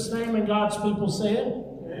Jesus' name, and God's people said,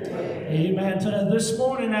 Amen. This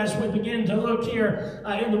morning, as we begin to look here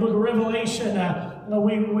in the book of Revelation,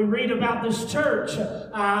 we read about this church,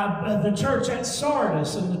 the church at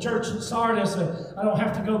Sardis. And the church at Sardis, I don't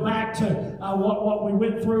have to go back to what we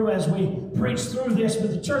went through as we preached through this,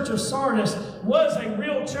 but the church of Sardis was a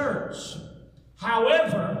real church.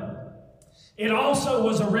 However, it also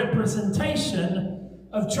was a representation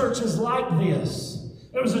of churches like this.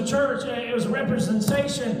 It was a church, it was a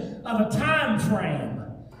representation of a time frame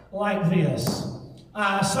like this.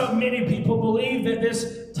 So many people believe that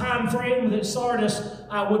this time frame that Sardis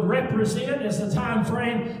would represent is the time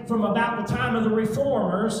frame from about the time of the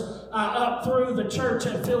Reformers up through the church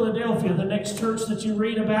at Philadelphia. The next church that you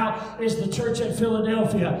read about is the church at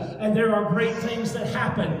Philadelphia. And there are great things that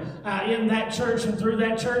happen in that church and through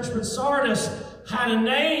that church. But Sardis had a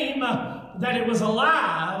name that it was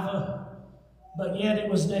alive, but yet it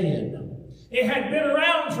was dead. It had been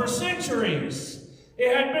around for centuries.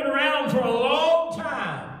 It had been around for a long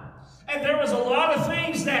time. And there was a lot of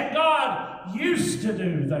things that God used to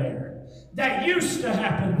do there, that used to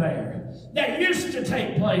happen there, that used to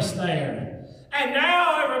take place there. And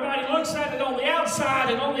now everybody looks at it on the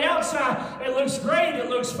outside, and on the outside it looks great, it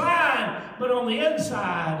looks fine, but on the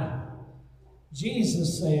inside,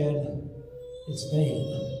 Jesus said, it's dead.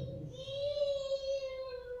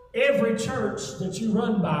 Every church that you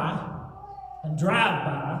run by and drive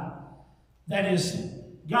by that has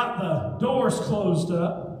got the doors closed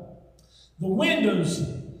up, the windows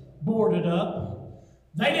boarded up,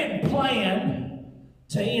 they didn't plan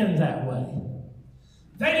to end that way.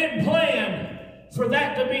 They didn't plan for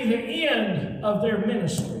that to be the end of their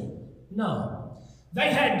ministry. No.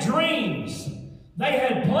 They had dreams. They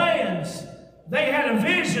had plans. They had a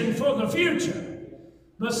vision for the future.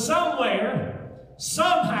 But somewhere,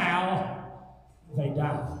 somehow, they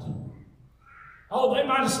died. Oh, they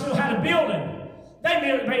might have still had a building. They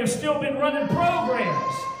may have still been running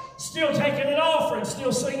programs, still taking an offering,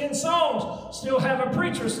 still singing songs, still have a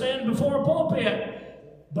preacher stand before a pulpit,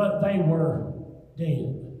 but they were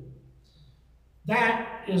dead.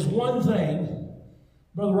 That is one thing,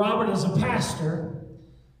 Brother Robert, as a pastor,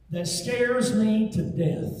 that scares me to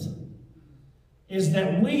death, is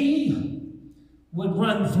that we would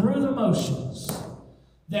run through the motions,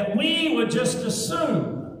 that we would just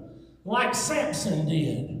assume, like Samson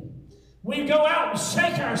did. We go out and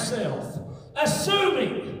shake ourselves,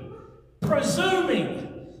 assuming,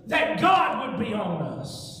 presuming that God would be on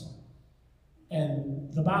us.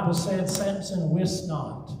 And the Bible said Samson wist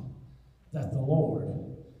not that the Lord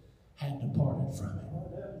had departed from him.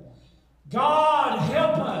 God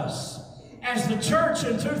help us as the church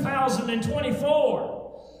in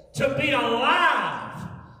 2024 to be alive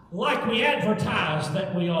like we advertise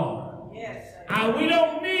that we are. Yes. We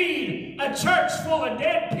don't need a church full of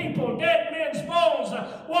dead people, dead men's bones.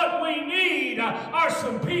 What we need are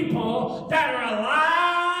some people that are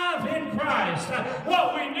alive in Christ.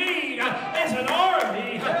 What we need is an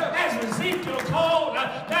army, as Ezekiel called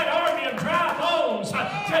that army of dry bones.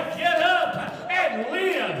 to get up and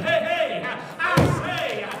live. Hey, I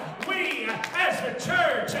say, we as the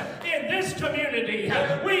church in this community,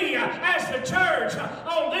 we as the church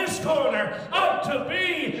on this corner ought to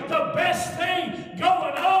be the best thing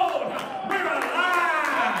going on. We're alive.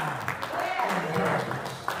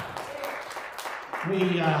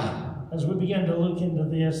 As we begin to look into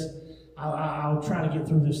this, I'll try to get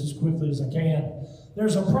through this as quickly as I can.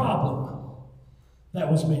 There's a problem that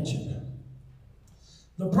was mentioned.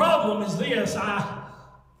 The problem is this.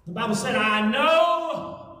 The Bible said, I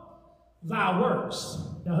know thy works.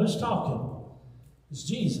 Now who's talking? It's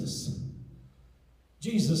Jesus.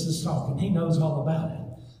 Jesus is talking. He knows all about it.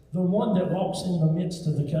 The one that walks in the midst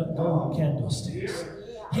of the golden candlesticks.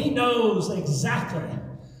 He knows exactly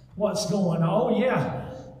what's going on. Oh, yeah.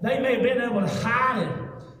 They may have been able to hide it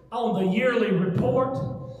on the yearly report.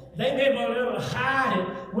 They may have been able to hide it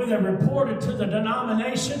when they reported to the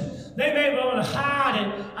denomination. They may be able to hide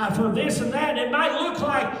it for this and that. It might look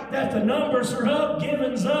like that the numbers are up,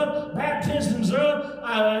 givings up, baptisms are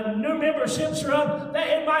up, new memberships are up.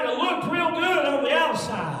 It might have looked real good on the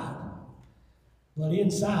outside. But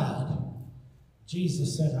inside,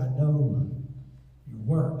 Jesus said, I know your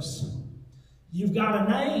works. You've got a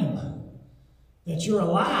name, that you're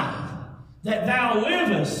alive, that thou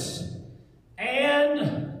livest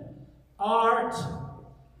and art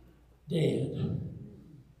dead.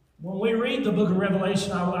 When we read the book of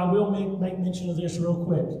Revelation, I will make mention of this real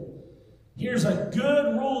quick. Here's a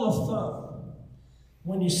good rule of thumb.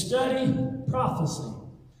 When you study prophecy,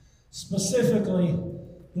 specifically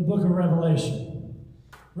the book of Revelation,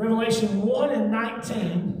 Revelation 1 and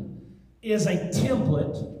 19 is a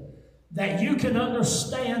template that you can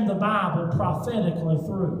understand the Bible prophetically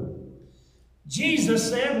through. Jesus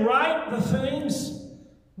said, write the things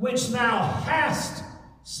which thou hast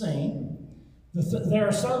seen. There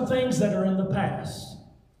are some things that are in the past.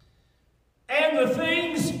 And the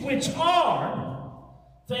things which are,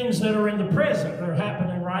 things that are in the present, they're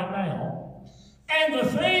happening right now. And the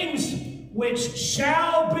things which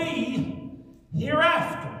shall be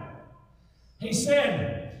hereafter. He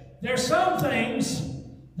said, there's some things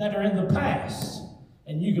that are in the past,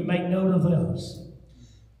 and you can make note of those.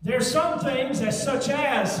 There's some things such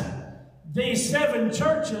as these 7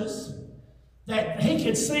 churches that he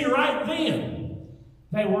could see right then.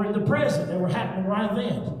 They were in the present. They were happening right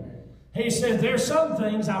then. He said, there's some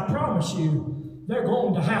things, I promise you, they're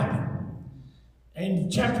going to happen. In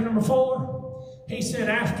chapter number 4, he said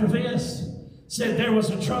after this, said there was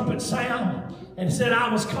a trumpet sound, and said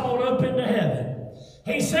I was caught up into heaven.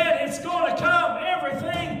 He said it's going to come.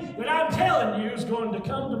 Everything that I'm telling you is going to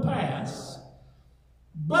come to pass.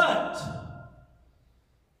 But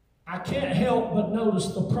I can't help but notice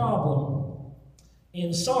the problem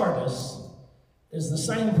in Sardis is the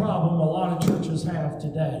same problem a lot of churches have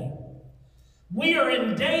today. We are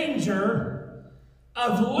in danger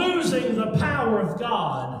of losing the power of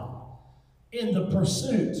God in the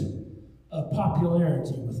pursuit of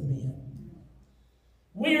popularity with men.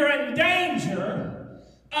 We are in danger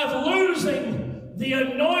of losing the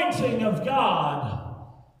anointing of God,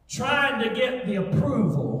 trying to get the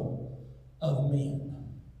approval of men.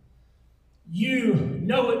 You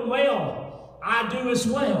know it well. I do as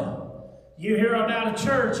well. You hear about a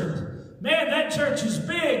church and, man, that church is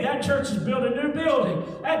big. That church is building a new building.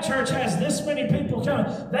 That church has this many people coming.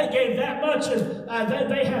 They gave that much,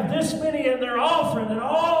 and they have this many in their offering and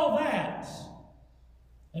all that.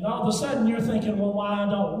 And all of a sudden you're thinking, well, why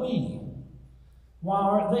don't we? Why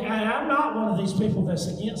aren't they? I'm not one of these people that's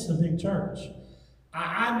against the big church.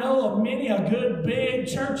 I know of many a good big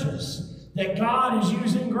churches that God is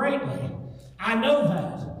using greatly. I know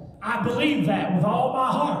that. I believe that with all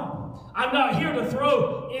my heart. I'm not here to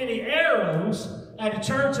throw any arrows at a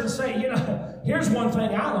church and say, you know, here's one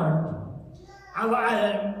thing I learned.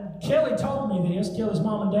 Kelly told me this, Kelly's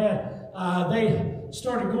mom and dad. They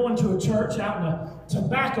started going to a church out in a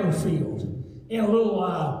tobacco field in a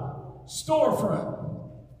little storefront.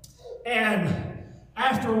 And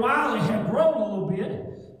after a while, it had grown a little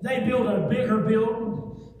bit. They built a bigger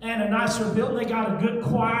building and a nicer building. They got a good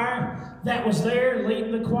choir that was there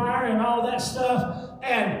leading the choir and all that stuff.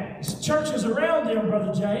 And churches around them,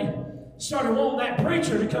 Brother Jay, started wanting that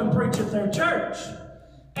preacher to come preach at their church.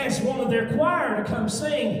 And so wanted their choir to come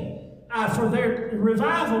sing for their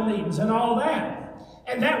revival meetings and all that.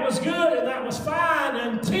 And that was good and that was fine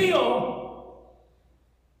until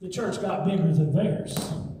the church got bigger than theirs.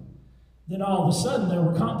 Then all of a sudden there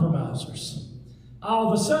were compromisers.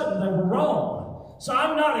 All of a sudden they were wrong. So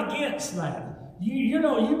I'm not against that. You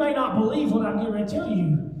know, you may not believe what I'm going to tell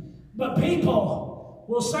you, but people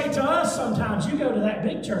will say to us sometimes, you go to that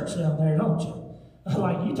big church down there, don't you?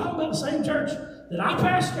 Like, you talking about the same church that I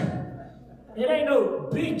pastor? It ain't no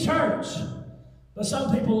big church. But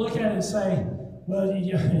some people look at it and say, well,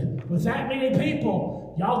 with that many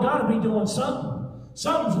people, y'all got to be doing something.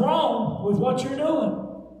 Something's wrong with what you're doing.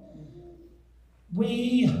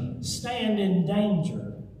 We stand in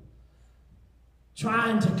danger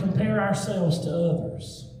trying to compare ourselves to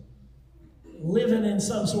others, living in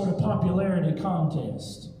some sort of popularity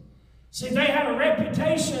contest. See, they had a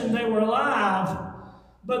reputation, they were alive,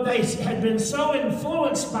 but they had been so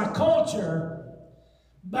influenced by culture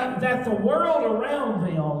that the world around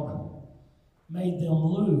them made them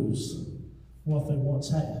lose what they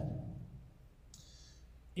once had.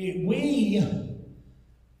 We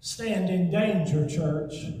stand in danger,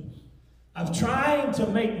 church, of trying to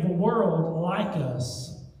make the world like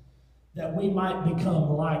us, that we might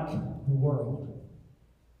become like the world.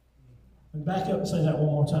 And back up and say that one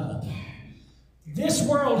more time. This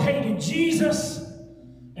world hated Jesus,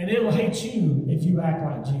 and it will hate you if you act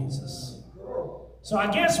like Jesus. So I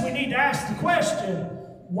guess we need to ask the question,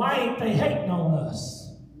 why ain't they hating on us?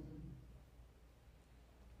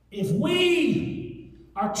 If we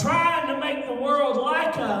are trying to make the world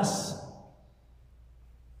like us,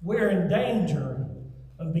 we're in danger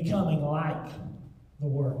of becoming like the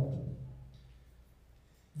world.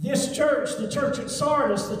 This church, the church at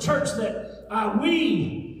Sardis, the church that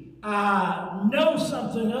we know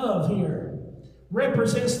something of here,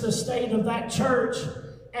 represents the state of that church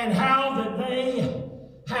and how that they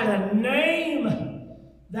had a name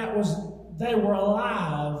that was, they were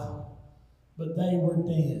alive, but they were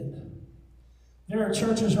dead. There are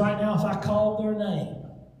churches right now, if I called their name,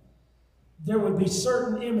 there would be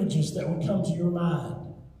certain images that would come to your mind.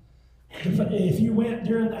 If you went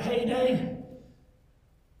during the heyday,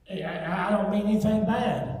 I don't mean anything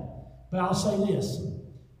bad, but I'll say this.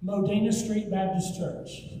 Modena Street Baptist Church.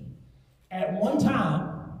 At one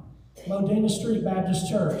time, Modena Street Baptist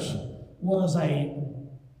Church was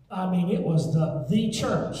it was the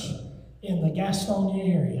church in the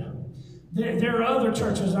Gastonia area. There are other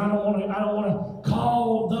churches. I don't want to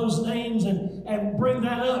call those names and bring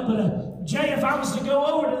that up, but Jay, if I was to go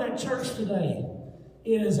over to that church today,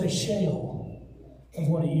 it is a shell of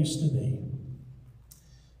what it used to be.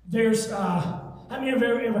 There's, how many of you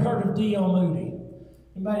ever heard of D.L. Moody?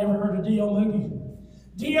 Anybody ever heard of D.L. Moody?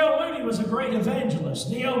 D.L. Moody was a great evangelist.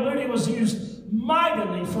 D.L. Moody was used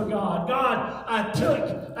mightily for God. God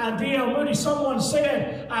took D.L. Moody. Someone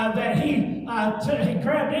said that he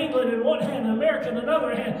grabbed England in one hand and America in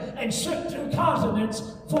another hand and shook 2 continents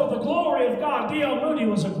for the glory of God. D.L. Moody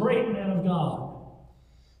was a great man of God.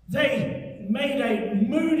 They made a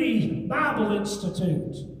Moody Bible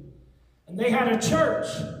Institute. And they had a church,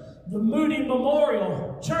 the Moody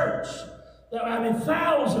Memorial Church.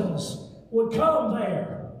 Thousands would come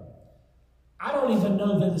there. I don't even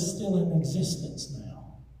know that it's still in existence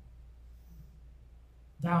now.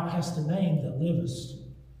 Thou hast a name that livest,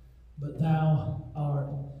 but thou art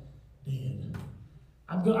dead.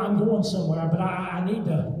 I'm going somewhere, but I need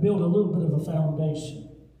to build a little bit of a foundation.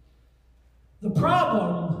 The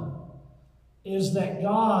problem is that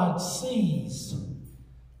God sees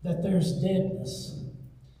that there's deadness.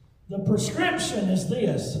 The prescription is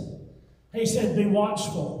this. He said, be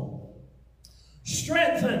watchful.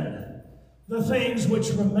 Strengthen the things which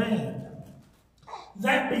remain,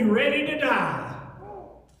 that be ready to die.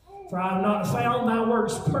 For I have not found thy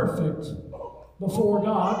works perfect before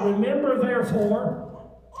God. Remember, therefore,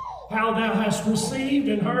 how thou hast received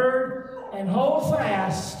and heard, and hold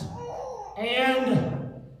fast,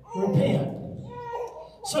 and repent.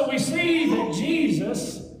 So we see that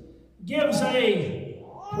Jesus gives a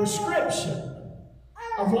prescription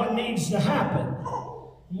of what needs to happen.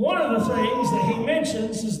 One of the things that he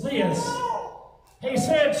mentions is this. He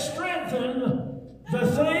said, strengthen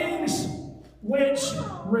the things which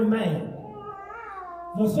remain.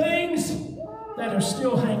 The things that are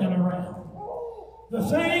still hanging around. The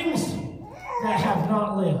things that have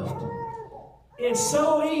not left. It's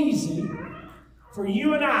so easy for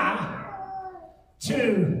you and I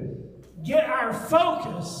to get our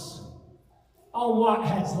focus on what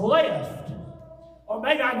has left. Or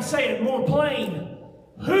maybe I can say it more plain.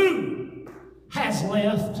 Who has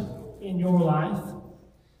left in your life?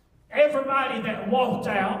 Everybody that walked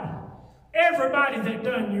out. Everybody that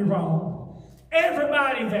done you wrong.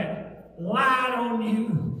 Everybody that lied on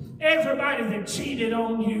you. Everybody that cheated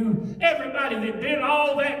on you. Everybody that did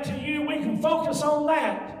all that to you. We can focus on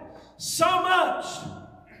that so much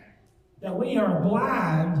that we are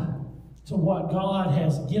blind to what God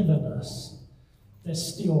has given us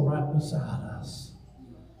that's still right beside us.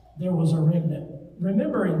 There was a remnant.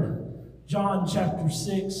 Remember in John chapter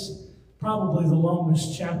 6, probably the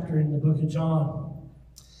longest chapter in the book of John.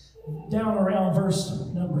 Down around verse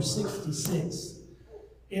number 66,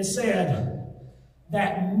 it said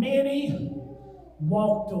that many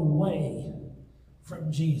walked away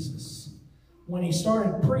from Jesus when he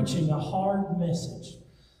started preaching a hard message.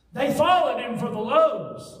 They followed him for the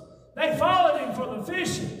loaves. They followed him for the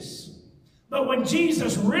fishes. But when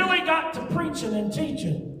Jesus really got to preaching and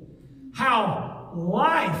teaching how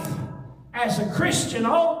life as a Christian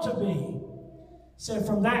ought to be, said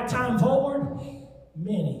from that time forward,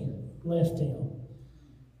 many left him.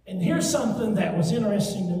 And here's something that was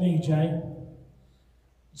interesting to me, Jay.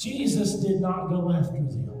 Jesus did not go after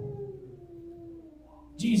them.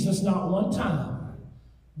 Jesus not one time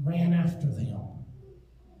ran after them.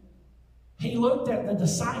 He looked at the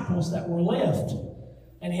disciples that were left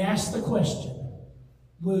and he asked the question,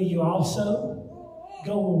 will you also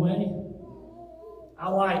go away? I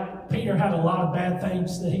like, Peter had a lot of bad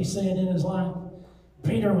things that he said in his life.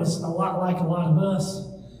 Peter was a lot like a lot of us.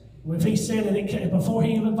 If he said it, before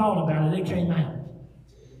he even thought about it, it came out.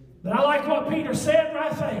 But I like what Peter said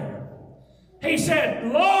right there. He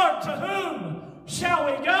said, Lord, to whom shall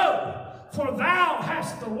we go? For thou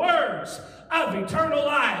hast the words of eternal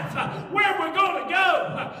life. Where we're going to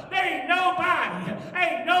go, there ain't nobody,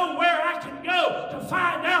 ain't nowhere I can go to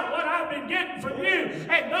find out what I've been getting from you.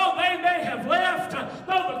 And though they may have left,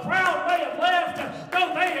 though the crowd may have left, though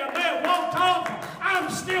they may have walked off, I'm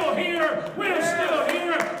still here. We're still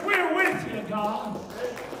here. We're with you, God.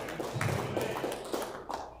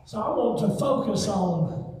 So I want to focus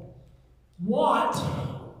on what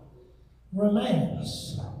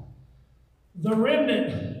remains. The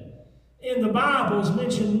remnant in the Bible is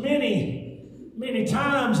mentioned many, many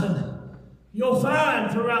times, and you'll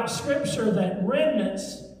find throughout Scripture that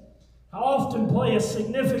remnants often play a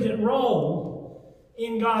significant role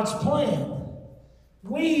in God's plan.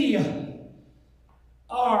 We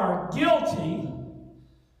are guilty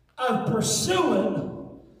of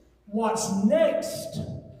pursuing what's next,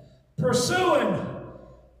 pursuing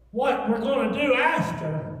what we're going to do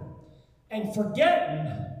after, and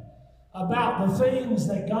forgetting about the things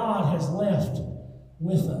that God has left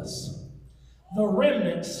with us. The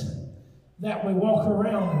remnants that we walk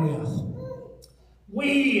around with.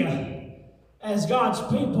 We, as God's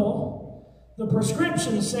people, the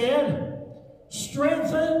prescription said,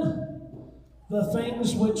 strengthen the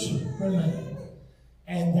things which remain,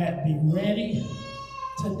 and that be ready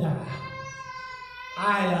to die.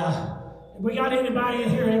 We got anybody in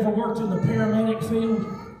here ever worked in the paramedic field?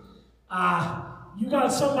 You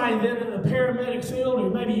got somebody then in the paramedic field, or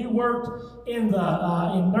maybe you worked in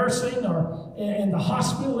the in nursing or in the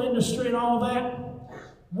hospital industry and all that.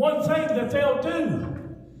 One thing that they'll do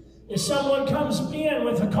is someone comes in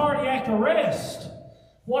with a cardiac arrest.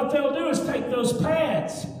 What they'll do is take those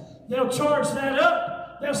pads, they'll charge that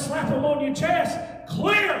up, they'll slap them on your chest,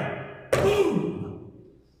 clear, boom.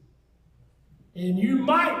 And you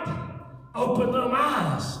might open them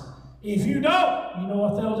eyes. If you don't, you know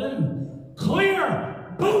what they'll do?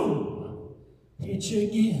 Clear, boom, hit you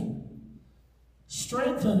again.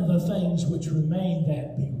 Strengthen the things which remain,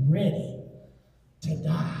 that be ready to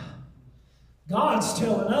die. God's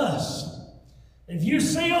telling us, if you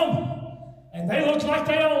see them and they look like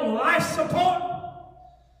they're on life support,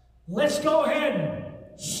 let's go ahead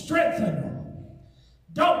and strengthen them.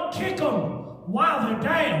 Don't kick them while they're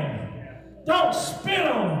down. Don't spit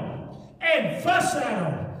on them and fuss at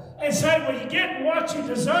them and say, well, you're getting what you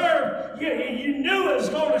deserve. You knew it was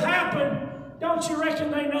going to happen. Don't you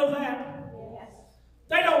reckon they know that? Yes.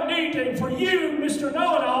 They don't need to, for you, Mr.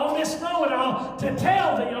 Know-it-all, Miss Know-it-all, to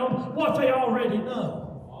tell them what they already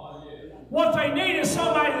know. Oh, yeah. What they need is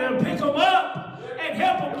somebody that'll pick them up and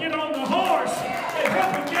help them get on the horse and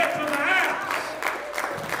help them get to the house.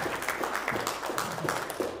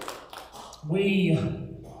 We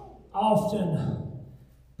often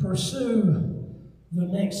pursue the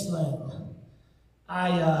next thing.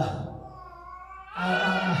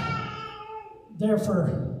 There for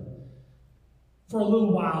a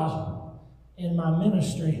little while in my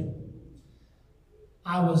ministry,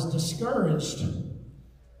 I was discouraged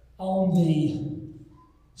on the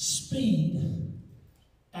speed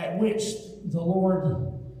at which the Lord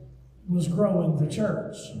was growing the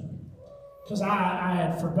church. Because I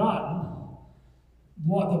had forgotten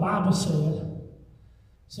what the Bible said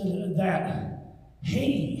that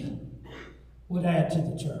He would add to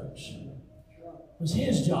the church. It was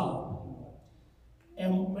His job.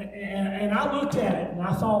 And I looked at it and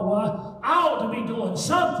I thought, well, I ought to be doing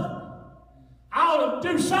something. I ought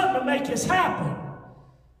to do something to make this happen.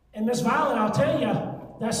 And Miss Violet, I'll tell you,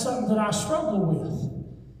 that's something that I struggle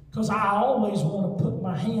with. because I always want to put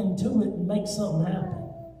my hand to it and make something happen.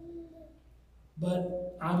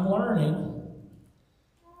 But I'm learning.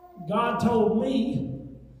 God told me,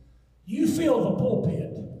 you fill the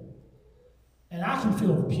pulpit, and I can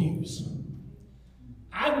fill the pews.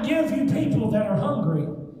 I can give you people that are hungry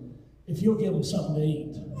if you'll give them something to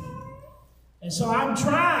eat. And so I'm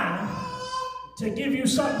trying to give you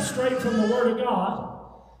something straight from the Word of God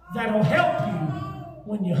that'll help you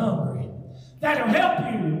when you're hungry. That'll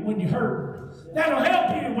help you when you're hurting. That'll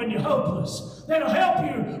help you when you're hopeless. That'll help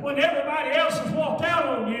you when everybody else has walked out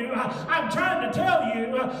on you. I'm trying to tell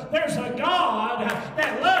you, there's a God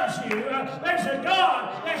that loves you. There's a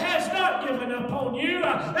God that has not given up on you.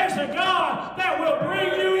 There's a God that will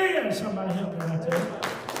bring you in. Somebody help me right there.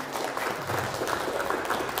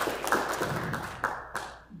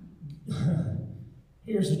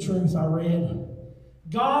 Here's the truth I read.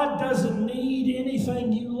 God doesn't need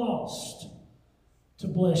anything you lost to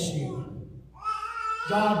bless you.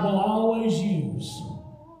 God will always use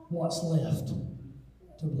what's left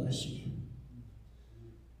to bless you.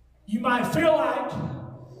 You might feel like,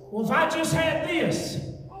 well, if I just had this,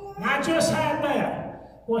 and I just had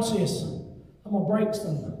that. Watch this. I'm going to break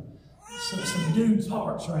some dudes'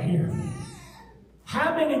 hearts right here.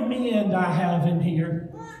 How many men do I have in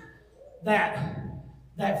here that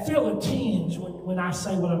feel a tinge when I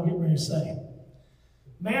say what I'm getting ready to say?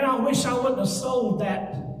 Man, I wish I wouldn't have sold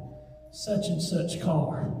that such and such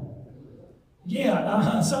car.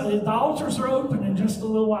 Yeah, so the altars are open in just a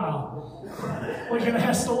little while. We're going to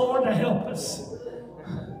ask the Lord to help us.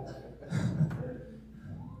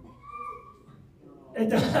 It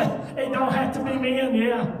don't have to be men,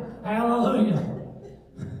 yeah. Hallelujah.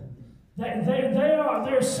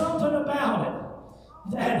 There's something about it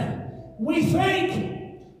that we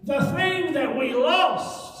think the thing that we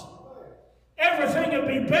lost, everything would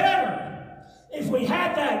be better if we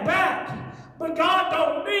had that back. But God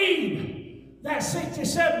don't need that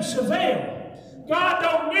 67 Chevelle. God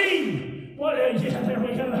don't need, well, yeah,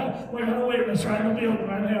 we're going to witness right in the building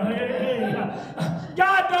right now. Hey.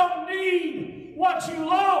 God don't need what you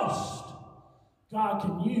lost. God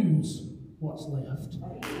can use what's left.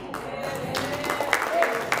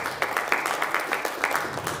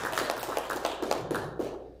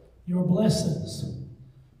 Your blessings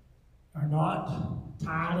are not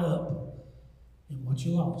tied up in what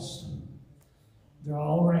you lost. They're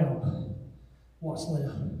all around what's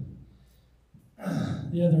left.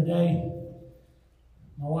 The other day,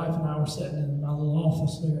 my wife and I were sitting in my little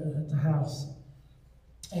office there at the house,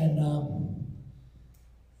 and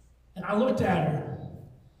I looked at her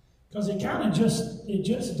because it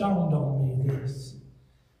just dawned on me this,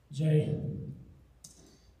 Jay.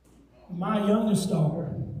 My youngest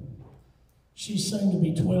daughter, she's soon to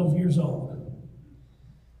be 12 years old,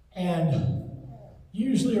 and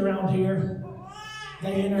usually around here,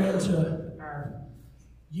 they enter into our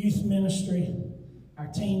youth ministry, our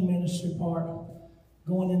teen ministry part,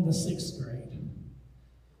 going into 6th grade.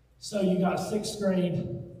 So you got 6th grade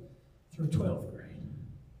through 12th grade.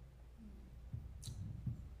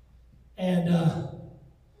 And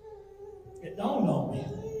it dawned on me,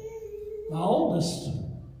 my oldest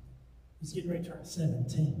is getting ready to turn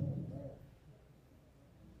 17.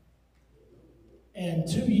 And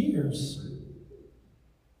 2 years,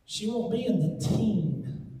 she won't be in the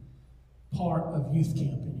teen part of youth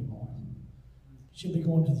camp anymore. She'll be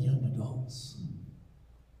going to the young adults.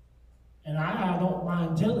 And I don't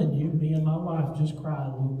mind telling you, me and my wife just cried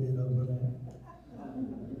a little bit over that.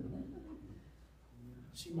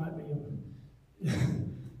 She might be,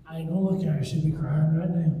 I ain't going to look at her, she'll be crying right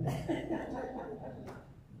now.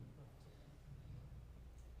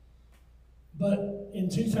 But in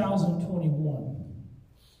 2021,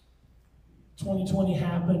 2020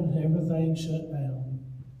 happened, everything shut down.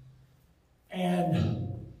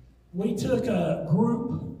 And we took a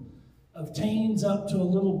group of teens up to a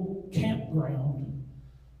little campground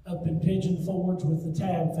up in Pigeon Forge with the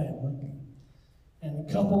Tab family. And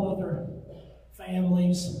a couple other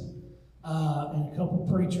families and a couple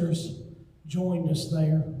preachers joined us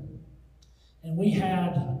there. And we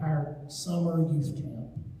had our summer youth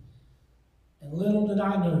camp. And little did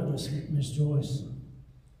I know, Miss Joyce,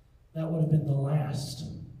 that would have been the last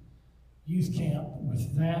youth camp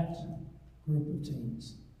with that group of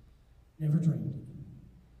teens. Never dreamed it.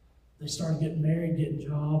 They started getting married, getting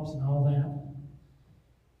jobs and all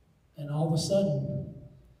that. And all of a sudden,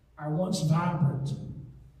 our once vibrant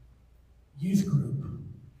youth group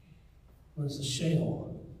was a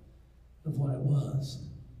shell of what it was.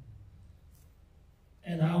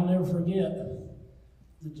 And I'll never forget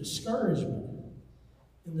the discouragement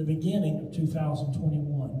in the beginning of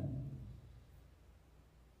 2021.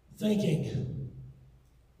 thinking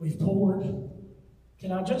we've poured.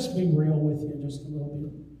 Can I just be real with you just a little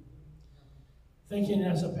bit? Thinking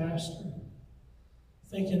as a pastor.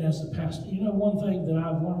 You know, one thing that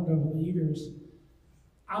I've learned over the years,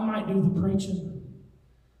 I might do the preaching,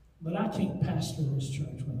 but I can't pastor this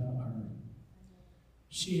church without her.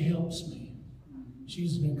 She helps me.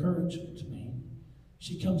 She's an encouragement to me.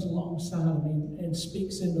 She comes alongside of me and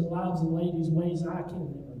speaks into the lives of ladies ways I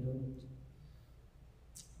can never do it.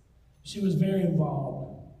 She was very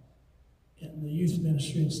involved in the youth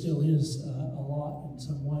ministry and still is a lot in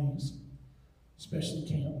some ways, especially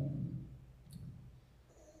camp.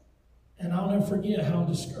 And I'll never forget how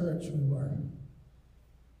discouraged we were.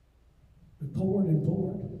 We poured and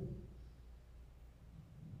poured.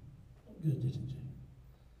 What good did it do?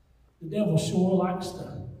 The devil sure likes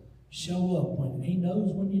to show up when he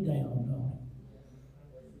knows when you're down, don't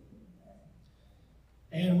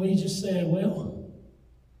he? And we just said, well,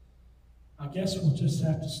 I guess we'll just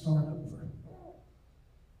have to start over.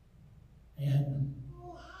 And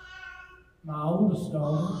my oldest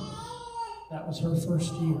daughter, that was her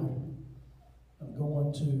first year of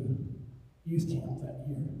going to youth camp that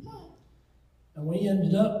year. And we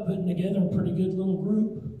ended up putting together a pretty good little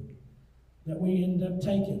group that we ended up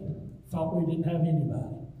taking. Thought we didn't have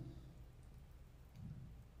anybody.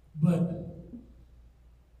 But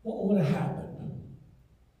what would have happened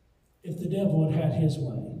if the devil had had his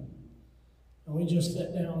way? And we just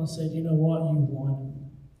sat down and said, you know what, you won.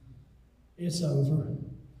 It's over.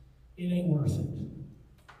 It ain't worth it.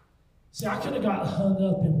 See, I could have got hung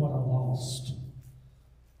up in what I lost.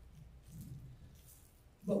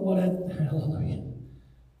 But hallelujah,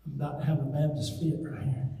 I'm about to have a Baptist fit right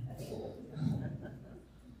here.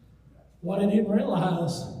 What I didn't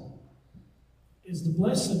realize is the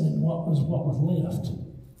blessing in what was left.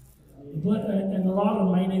 And a lot of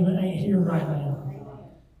them ain't here right now.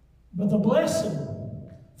 But the blessing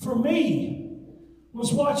for me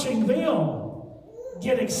was watching them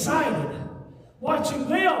get excited, watching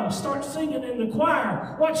them start singing in the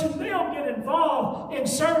choir, watching them get involved in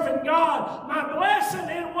serving God. My blessing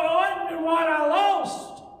wasn't in what I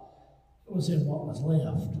lost. It was in what was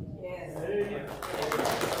left. Yes.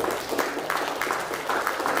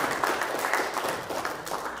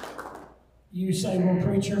 You say, well,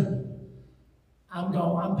 preacher,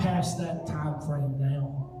 I'm past that time frame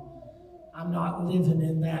now. I'm not living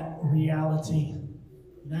in that reality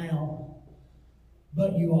now.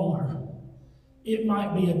 But you are. It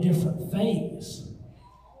might be a different phase.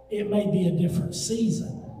 It may be a different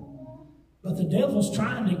season. But the devil's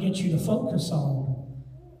trying to get you to focus on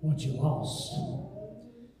what you lost.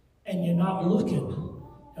 And you're not looking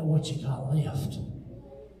at what you got left.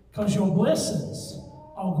 Because your blessings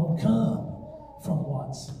are going to come from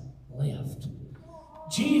what's left.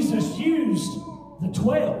 Jesus used the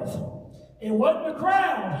 12. It wasn't the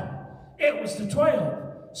crowd. It was the 12.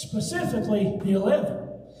 Specifically the 11.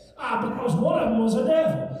 Because one of them was a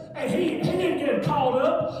devil. And he didn't get caught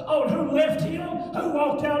up on who left him, who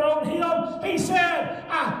walked out on him. He said,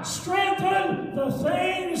 I strengthen the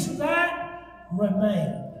things that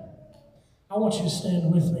remain. I want you to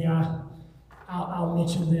stand with me. I'll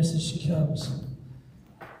mention this as she comes.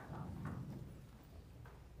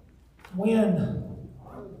 When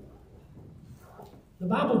the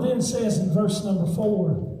Bible then says in verse number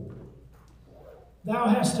 4, thou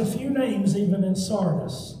hast a few names even in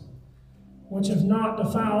Sardis, which have not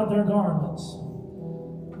defiled their garments.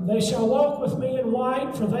 They shall walk with me in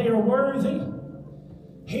white, for they are worthy.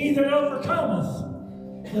 He that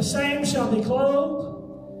overcometh, the same shall be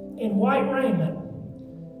clothed in white raiment.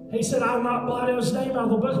 He said, I will not blot out his name out of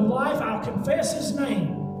the book of life. I'll confess his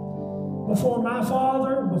name before my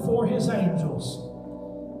Father and before his angels.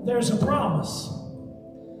 There's a promise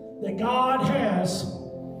that God has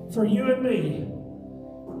for you and me.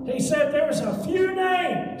 He said there's a few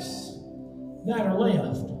names that are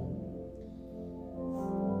left.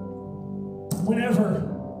 Whenever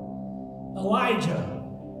Elijah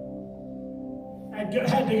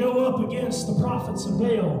had to go up against the prophets of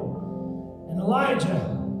Baal, and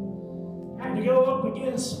Elijah had to go up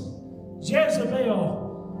against Jezebel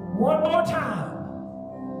one more time,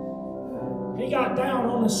 he got down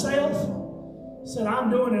on himself, said, I'm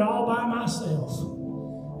doing it all by myself.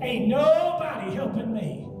 Ain't nobody helping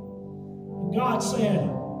me. And God said,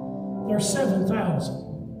 there's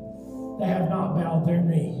 7,000 that have not bowed their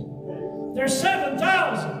knee. There's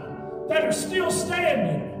 7,000 that are still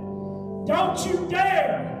standing. Don't you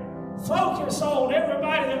dare focus on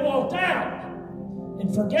everybody that walked out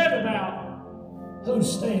and forget about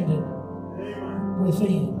who's standing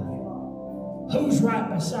within. Who's right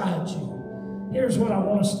beside you. Here's what I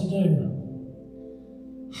want us to do.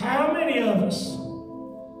 How many of us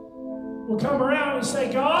will come around and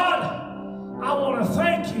say, God, I want to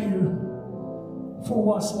thank you for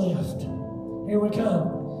what's left. Here we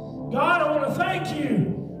come. God, I want to thank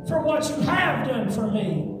you for what you have done for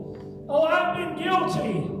me. Oh, I've been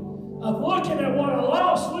guilty of looking at what I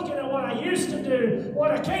lost, looking at what I used to do,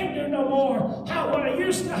 what I can't do no more, what I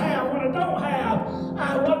used to have, what I don't have,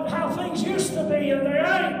 how things used to be, and they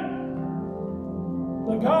ain't.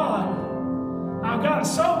 But God, I've got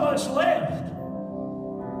so much left.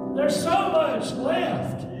 There's so much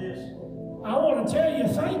left. I want to tell you,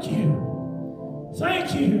 thank you.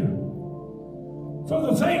 Thank you for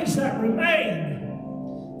the things that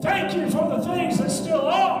remain. Thank you for the things that still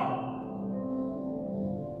are.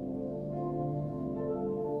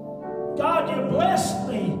 God, you blessed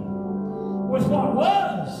me with what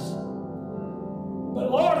was. But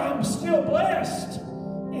Lord, I'm still blessed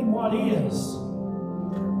in what is.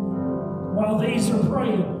 While these are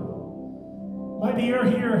praying, maybe you're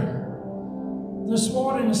here this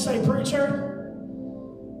morning to say, Preacher,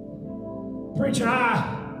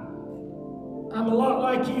 I'm a lot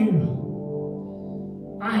like you.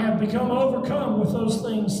 I have become overcome with those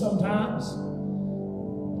things sometimes.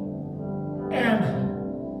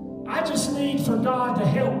 And I just need for God to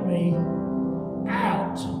help me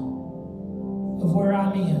out of where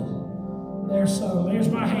I'm in. There's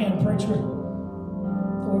my hand, preacher.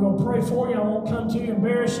 We're going to pray for you. I won't come to you and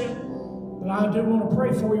embarrass you, but I do want to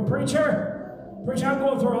pray for you. Preacher, I'm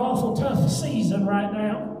going through an awful tough season right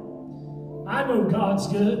now. I know God's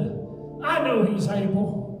good. I know He's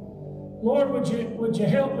able. Lord, would you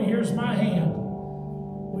help me? Here's my hand.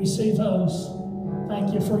 We see those.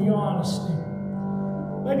 Thank you for your honesty.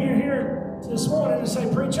 Maybe you're here this morning and say,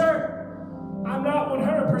 Preacher, I'm not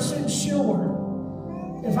 100%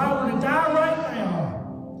 sure if I were to die right now,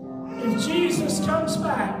 if Jesus comes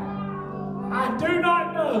back, I do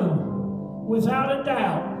not know without a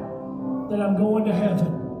doubt that I'm going to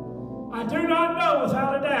heaven. I do not know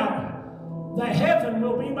without a doubt that heaven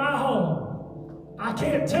will be my home. I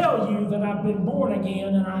can't tell you that I've been born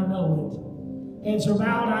again and I know it. Heads are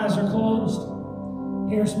bowed, eyes are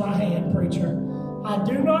closed. Here's my hand, preacher. I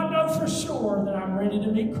do not know for sure that I'm ready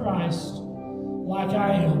to meet Christ like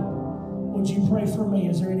I am. Would you pray for me?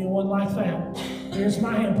 Is there anyone like that? Here's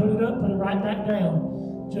my hand. Put it up. Put it right back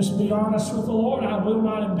down. Just be honest with the Lord. I will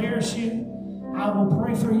not embarrass you. I will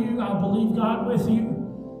pray for you. I believe God with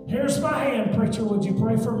you. Here's my hand, preacher. Would you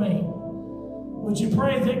pray for me? Would you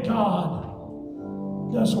pray that God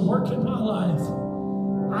does a work in my life?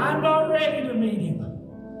 I'm not ready to meet Him,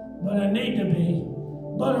 but I need to be.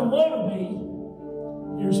 But I want to be.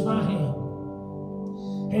 Here's my hand.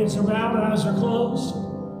 Heads are bowed, eyes are closed.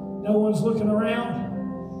 No one's looking around.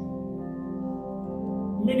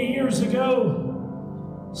 Many years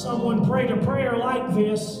ago, someone prayed a prayer like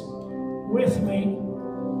this with me.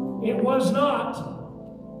 It was not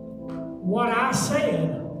what I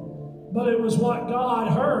said, but it was what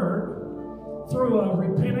God heard through a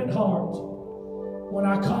repentant heart. When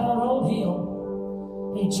I called on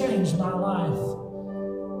Him, He changed my life.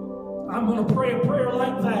 I'm going to pray a prayer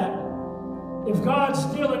like that. If God's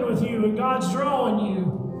dealing with you and God's drawing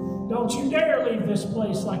you, don't you dare leave this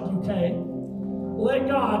place like you came. Let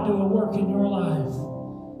God do a work in your life.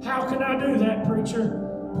 How can I do that, preacher?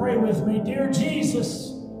 Pray with me. Dear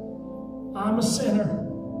Jesus, I'm a sinner.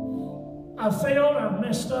 I've failed, I've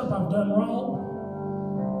messed up, I've done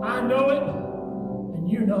wrong. I know it, and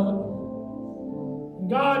you know it. And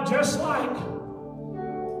God, just like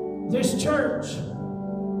this church,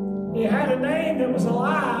 it had a name that was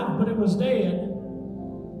alive, but it was dead.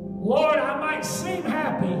 Lord, I might seem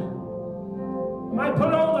happy. I might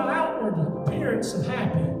put on the outward appearance of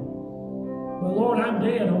happy. But Lord, I'm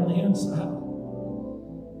dead on the inside.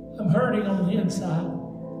 I'm hurting on the inside.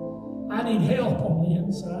 I need help on the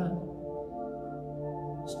inside.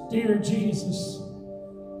 Dear Jesus,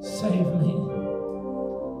 save me.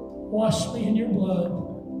 Wash me in your blood.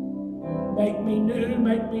 Make me new,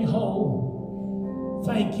 make me whole.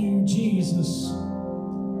 Thank you, Jesus,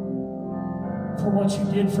 for what you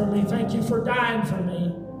did for me. Thank you for dying for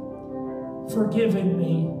me, forgiving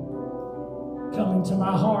me, coming to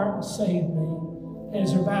my heart and save me.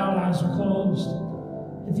 Heads are bowed, eyes are closed.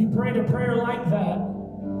 If you prayed a prayer like that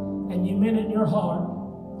and you meant it in your heart,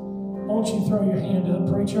 won't you throw your hand up,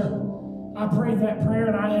 preacher? I prayed that prayer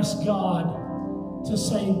and I asked God to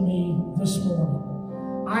save me this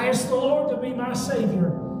morning. I asked the Lord to be my Savior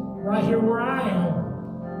right here where I am.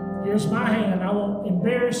 Here's my hand. I won't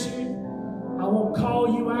embarrass you. I won't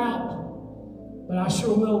call you out. But I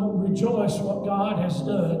sure will rejoice what God has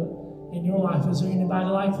done in your life. Is there anybody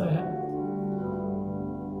like that?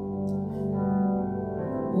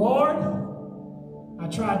 Lord, I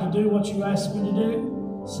tried to do what you asked me to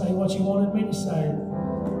do, say what you wanted me to say.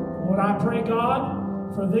 Lord, I pray,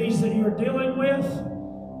 God, for these that you're dealing with,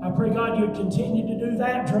 I pray, God, you'd continue to do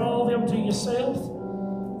that, draw them to yourself,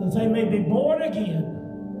 that they may be born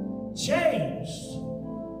again, changed,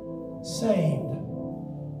 saved,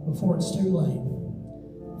 before it's too late.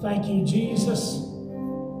 Thank you, Jesus,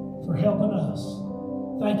 for helping us.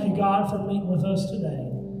 Thank you, God, for meeting with us today.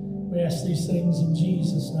 We ask these things in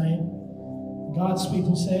Jesus' name. God's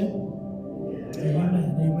people said,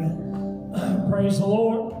 amen, amen. Praise the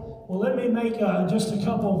Lord. Well, let me make just a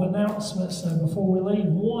couple of announcements before we leave.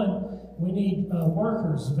 One, we need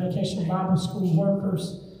workers, Vacation Bible School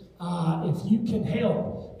workers. If you can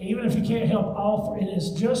help, even if you can't help all, it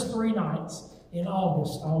is just 3 nights in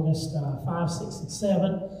August 5, 6, and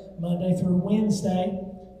 7, Monday through Wednesday,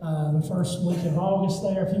 the first week of August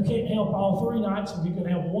there. If you can't help all 3 nights, if you can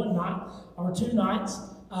help 1 night or 2 nights,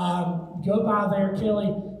 go by there.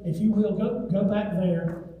 Kelly, if you will, go back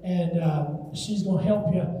there, and she's going to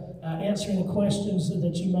help you answer any questions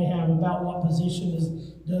that you may have about what position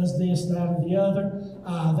does this, that, or the other.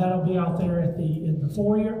 That'll be out there in the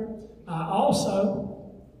foyer. Also,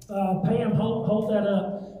 Pam, hold that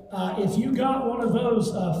up. If you got one of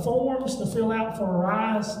those forms to fill out for a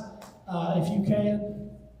rise, if you can.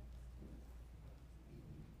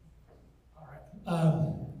 All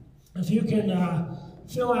right. If you can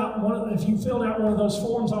fill out if you filled out one of those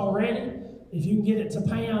forms already, if you can get it to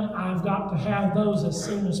Pam, I've got to have those as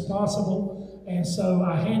soon as possible. And so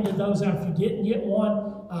I handed those out. If you didn't get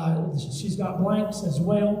one, she's got blanks as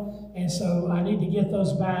well. And so I need to get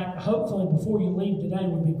those back. Hopefully before you leave today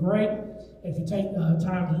would be great if you take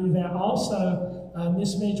time to do that. Also,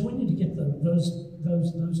 Miss Midge, we need to get those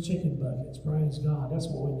chicken buckets. Praise God. That's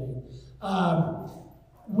what we need.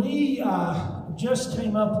 We just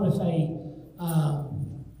came up with a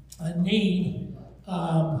need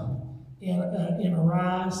in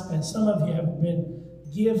Arise, and some of you have been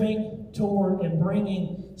giving toward and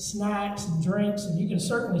bringing snacks and drinks, and you can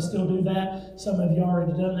certainly still do that. Some of you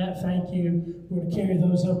already done that. Thank you. We're going to carry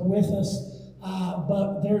those up with us.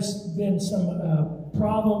 But there's been some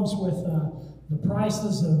problems with the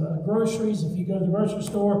prices of groceries. If you go to the grocery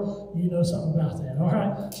store, you know something about that, all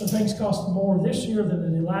right? So things cost more this year than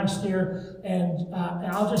they did last year, and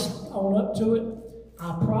I'll just own up to it.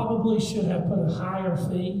 I probably should have put a higher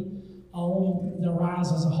fee on the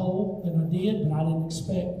Rise as a whole than I did, but I didn't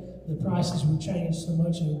expect the prices would change so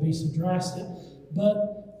much and it would be so drastic.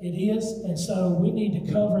 But it is, and so we need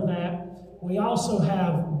to cover that. We also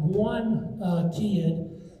have one kid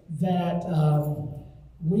that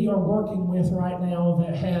we are working with right now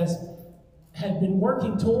that had been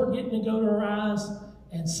working toward getting to go to Rise,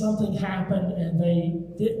 and something happened and they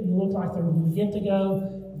didn't look like they were going to get to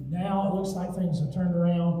go. Now it looks like things have turned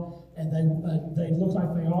around, and they look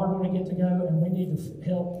like they are going to get to go, and we need to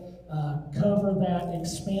help cover that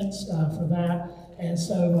expense for that. And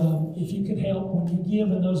so if you could help when you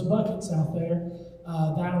give in those buckets out there,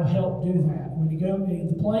 that'll help do that. When you go to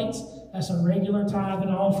the plates, that's a regular tithe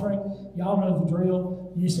and offering. Y'all know the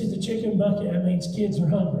drill. You see the chicken bucket, that means kids are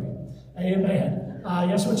hungry. Amen.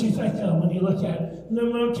 That's what you think of when you look at it.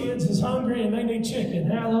 Little kids is hungry and they need chicken.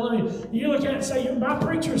 Hallelujah. You look at it and say, my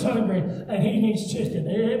preacher's hungry and he needs chicken.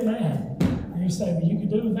 Amen. And you say, well, you can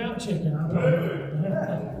do without chicken.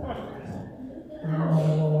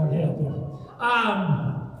 Oh, Lord help you.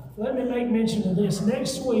 Let me make mention of this.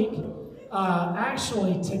 Next week,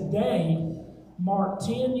 actually today, marked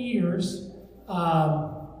 10 years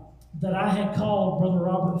that I had called Brother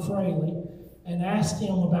Robert Fraley and asked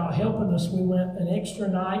him about helping us. We went an extra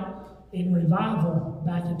night in revival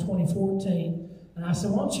back in 2014. And I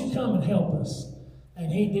said, why don't you come and help us?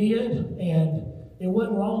 And he did. And it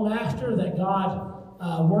wasn't long after that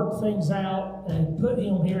God worked things out and put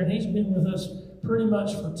him here. And he's been with us pretty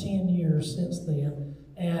much for 10 years since then.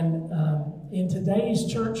 And in today's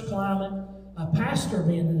church climate, a pastor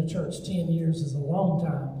being in the church 10 years is a long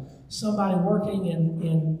time. Somebody working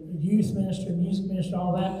in youth ministry, music ministry,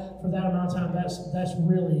 all that, for that amount of time, that's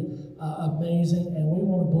really amazing, and we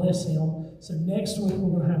want to bless him. So next week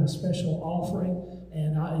we're going to have a special offering,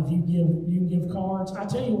 and if you can give cards. I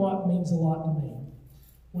tell you what means a lot to me.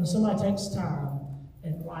 When somebody takes time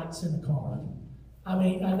and writes in a card. I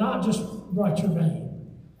mean, and not just write your name.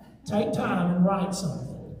 Take time and write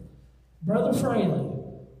something. Brother Fraley,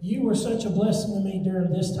 you were such a blessing to me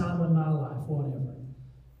during this time in my life, whatever.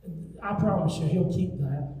 I promise you, he'll keep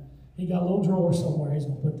that. He got a little drawer somewhere he's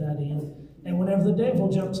going to put that in. And whenever the devil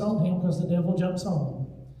jumps on him, because the devil jumps on him,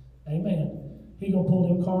 amen, he's going to pull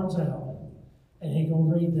them cards out. And he's going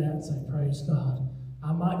to read that and say, praise God.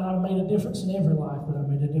 I might not have made a difference in every life, but I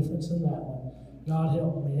made a difference in that one. God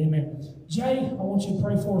help me. Amen. Jay, I want you to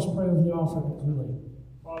pray for us. Pray over the offering as we leave.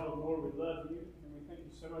 Father, Lord, we love you, and we thank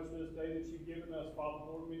you so much for this day that you've given us, Father,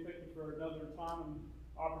 Lord. We thank you for another time and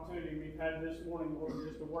opportunity we've had this morning, Lord,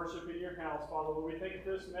 just to worship in your house, Father. Lord, we thank you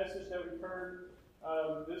for this message that we've heard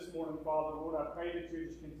this morning, Father. Lord, I pray that you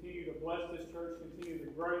just continue to bless this church, continue to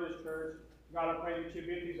grow this church. God, I pray that you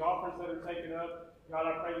get these offerings that are taken up. God,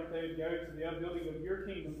 I pray that they would go to the upbuilding of your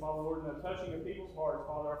kingdom, Father, Lord, and the touching of people's hearts,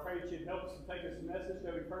 Father. I pray that you'd help us to take this message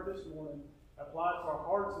that we've heard this morning, apply it to our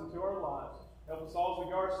hearts and to our lives. Help us all as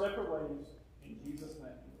we go our separate ways. In Jesus'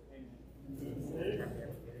 name,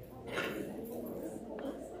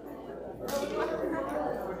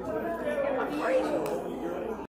 amen.